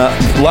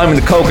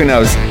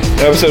Coconuts.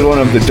 Episode 1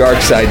 of the Dark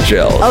Side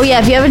Gels. Oh yeah,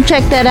 if you haven't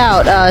checked that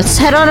out,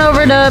 head on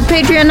over to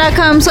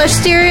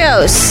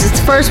patreon.com/stereos. It's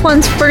the first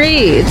one's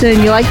free.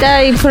 And you like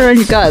that? You put it on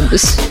your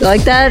gubs. You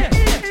like that?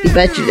 You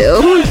bet you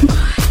do.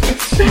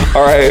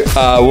 All right,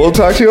 we'll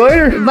talk to you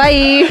later.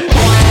 Bye.